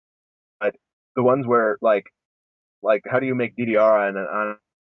the ones where like how do you make DDR on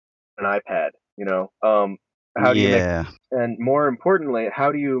an iPad? You know, how do you make Yeah. and more importantly,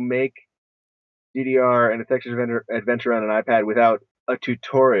 how do you make DDR and a Texas Adventure on an iPad without a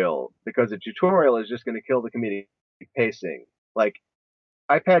tutorial? Because a tutorial is just going to kill the comedic pacing. Like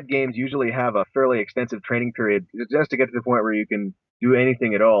iPad games usually have a fairly extensive training period just to get to the point where you can do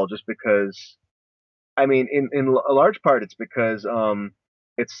anything at all. Just because, I mean, in a large part, it's because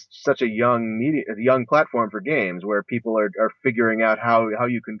it's such a a young platform for games where people are figuring out how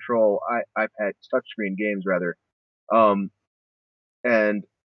you control iPad touchscreen games rather. Um, and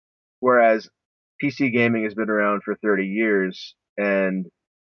whereas PC gaming has been around for 30 years, and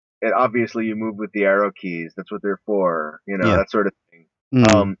obviously you move with the arrow keys. That's what they're for, Yeah. that sort of thing.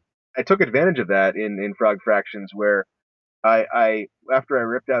 Mm, I took advantage of that in Frog Fractions, where I after I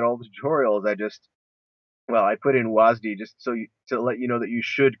ripped out all the tutorials, I put in WASD just to let you know that you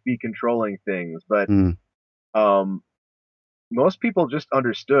should be controlling things. But mm. um, most people just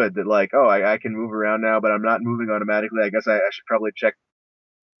understood that, like, oh, I can move around now, but I'm not moving automatically. I guess I should probably check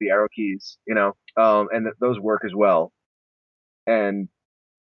the arrow keys, and those work as well. And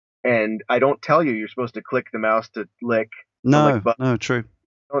I don't tell you you're supposed to click the mouse to lick or like No. but No. True.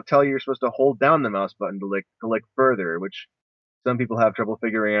 I don't tell you you're supposed to hold down the mouse button to lick further, which some people have trouble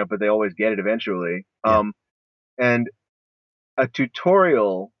figuring out, but they always get it eventually. Yeah. And a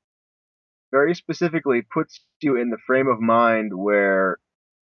tutorial very specifically puts you in the frame of mind where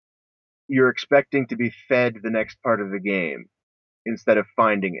you're expecting to be fed the next part of the game instead of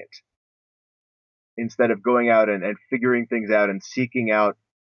finding it, instead of going out and figuring things out and seeking out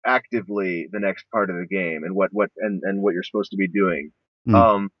actively the next part of the game and and what you're supposed to be doing. Mm.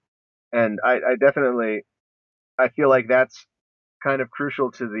 Um, and I definitely I feel like that's kind of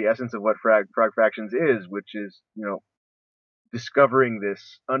crucial to the essence of what Frog Fractions is, which is discovering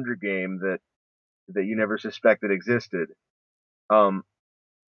this undergame that you never suspected existed. Um,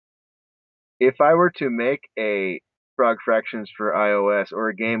 if I were to make a Frog Fractions for iOS or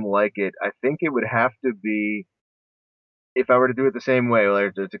a game like it, I think it would have to be if I were to do it the same way,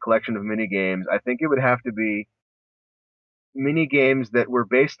 like it's a collection of mini games. I think it would have to be mini games that were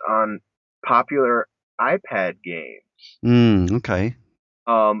based on popular iPad games, Mm. Okay.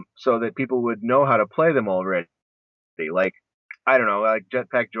 so that people would know how to play them already. Like I don't know, like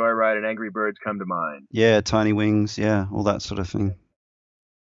Jetpack Joyride and Angry Birds come to mind. Yeah. Tiny Wings. Yeah. All that sort of thing.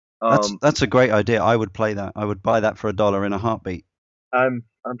 That's Um, that's a great idea. I would play that. I would buy that for $1 in a heartbeat. I'm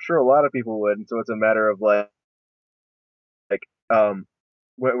sure a lot of people would, and so it's a matter of like um,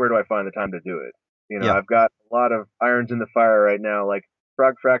 where do I find the time to do it? Yeah. I've got a lot of irons in the fire right now. Like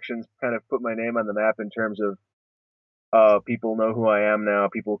Frog Fractions kind of put my name on the map in terms of people know who I am now.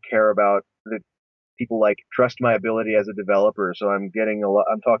 People care about the people like trust my ability as a developer. So I'm getting a lot.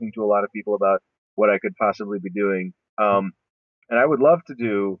 I'm talking to a lot of people about what I could possibly be doing. And I would love to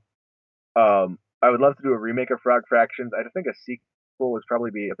do. I would love to do a remake of Frog Fractions. I think a sequel would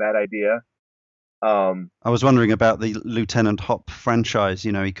probably be a bad idea. Um, I was wondering about the Lieutenant Hop franchise.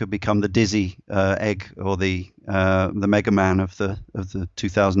 You know, he could become the Dizzy Egg or the Mega Man of the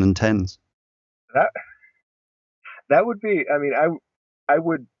 2010s. that that would be. I mean, I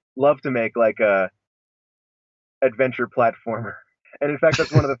would love to make like a adventure platformer. And in fact,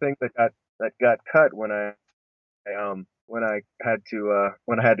 that's one of the things that got cut when when I had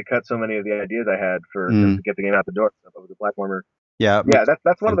to cut so many of the ideas I had for Mm, to get the game out the door. Of the platformer. yeah, it Yeah, makes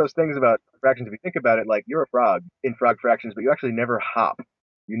that's one of sense. those things about fractions. If you think about it, like you're a frog in frog fractions, but you actually never hop.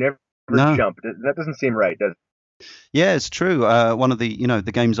 You never No. jump. That doesn't seem right, does it? Yeah, it's true. One of the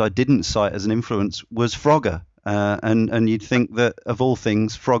the games I didn't cite as an influence was Frogger, and you'd think that of all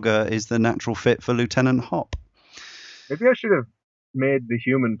things, Frogger is the natural fit for Lieutenant Hop. Maybe I should have made the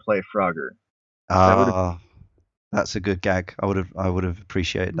human play Frogger. That would have. Ah, that's a good gag. I would have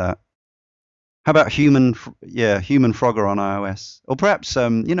appreciated that. How about human Frogger on iOS, or perhaps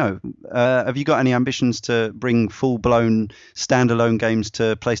have you got any ambitions to bring full-blown standalone games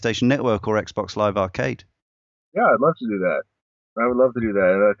to PlayStation Network or Xbox Live Arcade? Yeah, I'd love to do that. I would love to do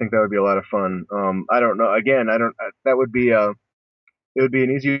that, and I think that would be a lot of fun. I don't know. Again, I don't. That would be it would be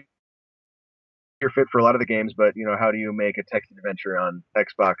an easier fit for a lot of the games, but how do you make a text adventure on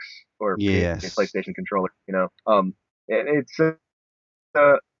Xbox or a Yes, PlayStation controller? And it's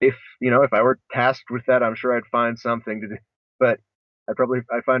if if I were tasked with that, I'm sure I'd find something to do. But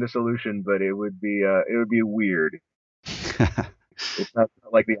I'd find a solution, but it would be weird. It's not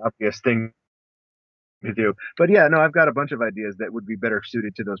like the obvious thing to do. But yeah, no, I've got a bunch of ideas that would be better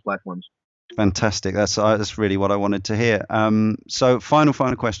suited to those platforms. fantastic. That's really what I wanted to hear. So final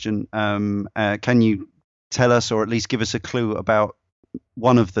question. Can you tell us, or at least give us a clue about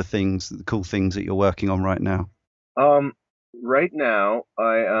one of the cool things that you're working on right now? Um, right now,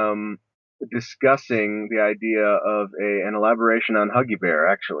 I am discussing the idea of an elaboration on Huggy Bear,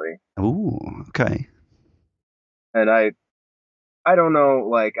 actually. Ooh, okay. And I don't know,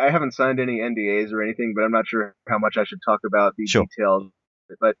 like I haven't signed any NDAs or anything, but I'm not sure how much I should talk about the Sure. details.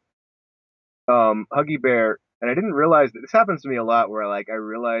 But Huggy Bear, and I didn't realize that this happens to me a lot, where like I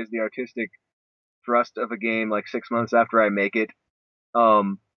realize the artistic thrust of a game like 6 months after I make it.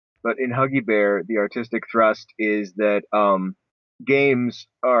 Um, but in Huggy Bear, the artistic thrust is that games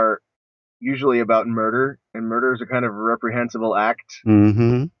are usually about murder, and murder is a kind of reprehensible act.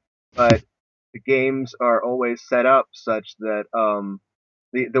 Mm-hmm. But the games are always set up such that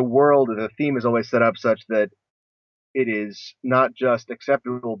the theme is always set up such that it is not just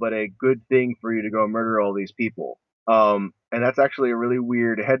acceptable, but a good thing for you to go murder all these people. And that's actually a really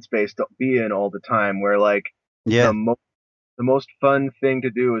weird headspace to be in all the time, where like Yeah. the mo- the most fun thing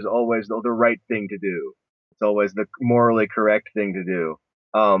to do is always the right thing to do. It's always the morally correct thing to do.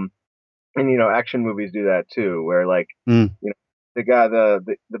 And action movies do that too, where like Mm. you know the guy,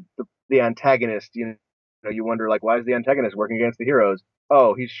 the antagonist, you wonder like why is the antagonist working against the heroes?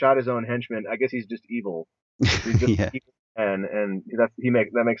 Oh, he's shot his own henchman. I guess he's just evil. He's just Yeah. evil, and that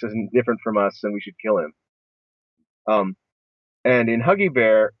makes us different from us, and we should kill him. Um, and in Huggy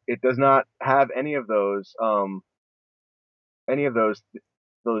Bear, it does not have any of those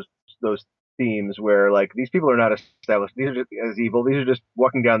those themes where like these people are not established. These are just as evil. These are just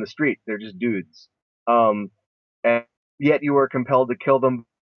walking down the street. They're just dudes. And yet you are compelled to kill them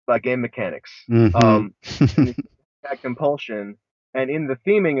by game mechanics. Mm-hmm. And that compulsion. And in the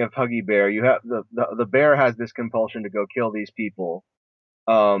theming of Huggy Bear, you have the bear has this compulsion to go kill these people,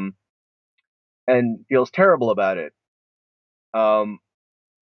 um, and feels terrible about it. Um,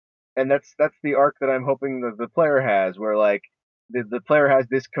 and that's the arc that I'm hoping the player has, where like the player has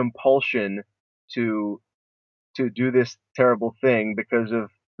this compulsion to do this terrible thing because of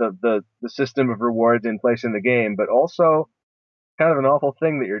the system of rewards in place in the game, but also kind of an awful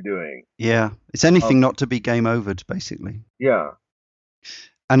thing that you're doing. Yeah. It's Um, anything not to be game overed, basically. yeah,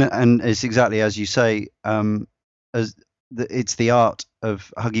 And it's exactly as you say. As it's the art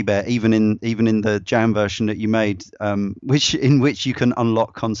of Huggy Bear, even in the Jam version that you made, which you can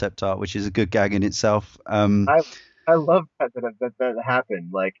unlock concept art, which is a good gag in itself. I I love that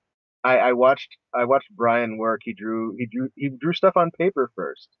happened. Like I watched Brian work. He drew stuff on paper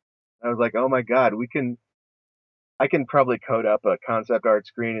first. I was like, oh my god, I can probably code up a concept art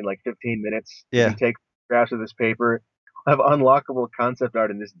screen in like 15 minutes. We Yeah. can take drafts of this paper, have unlockable concept art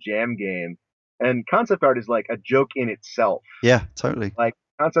in this jam game. And concept art is like a joke in itself. Yeah. Totally. Like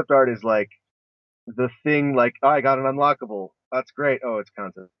concept art is like the thing like, oh, I got an unlockable. That's great. Oh, it's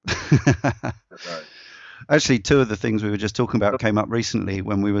concept art. Actually, two of the things we were just talking about So, came up recently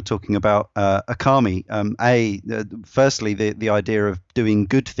when we were talking about Akami. Firstly, the idea of doing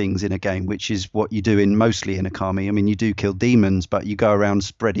good things in a game, which is what you do in mostly in Akami. I mean, you do kill demons, but you go around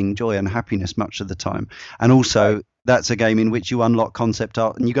spreading joy and happiness much of the time. And right, also, that's a game in which you unlock concept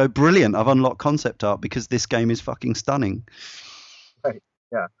art and you go, brilliant, I've unlocked concept art because this game is fucking stunning. right.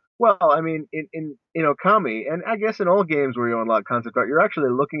 Yeah. Well, I mean, in Okami, and I guess in all games where you unlock concept art, you're actually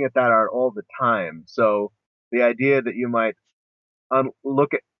looking at that art all the time. So the idea that you might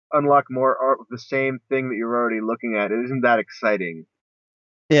look at unlock more art of the same thing that you're already looking at. It isn't that exciting.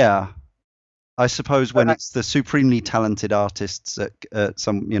 Yeah, I suppose But when it's the supremely talented artists at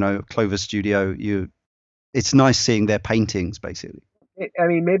some, Clover Studio, it's nice seeing their paintings, basically. I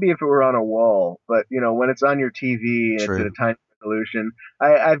mean, maybe if it were on a wall, but when it's on your TV and it's at a True. tiny resolution,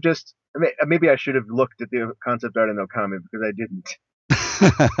 I've just maybe I should have looked at the concept art in Okami because I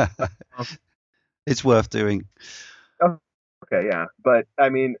didn't. Um, It's worth doing. oh, okay, yeah, but I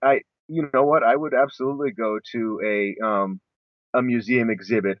mean, you know what? I would absolutely go to a museum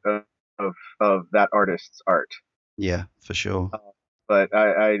exhibit of that artist's art. Yeah, for sure. Uh, but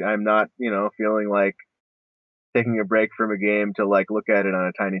I'm not, feeling like taking a break from a game to like look at it on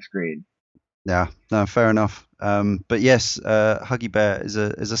a tiny screen. Yeah, no, fair enough. But yes, Huggy Bear is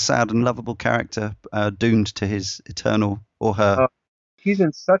a sad and lovable character, doomed to his eternal or her. Uh, he's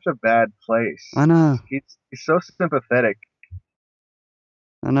in such a bad I place. know, He's so sympathetic.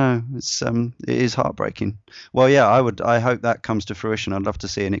 I know. It is heartbreaking. Well, yeah, I hope that comes to fruition. I'd love to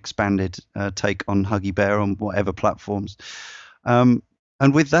see an expanded take on Huggy Bear on whatever platforms. Um,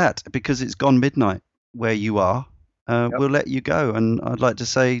 and with that, because it's gone midnight where you are, Yep. we'll let you go. And I'd like to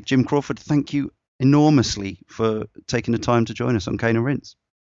say, Jim Crawford, thank you enormously for taking the time to join us on Cane and Rinse.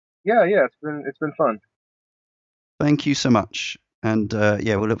 Yeah, yeah, it's been fun. Thank you so much. And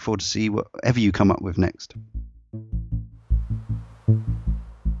yeah, we'll look forward to see whatever you come up with next.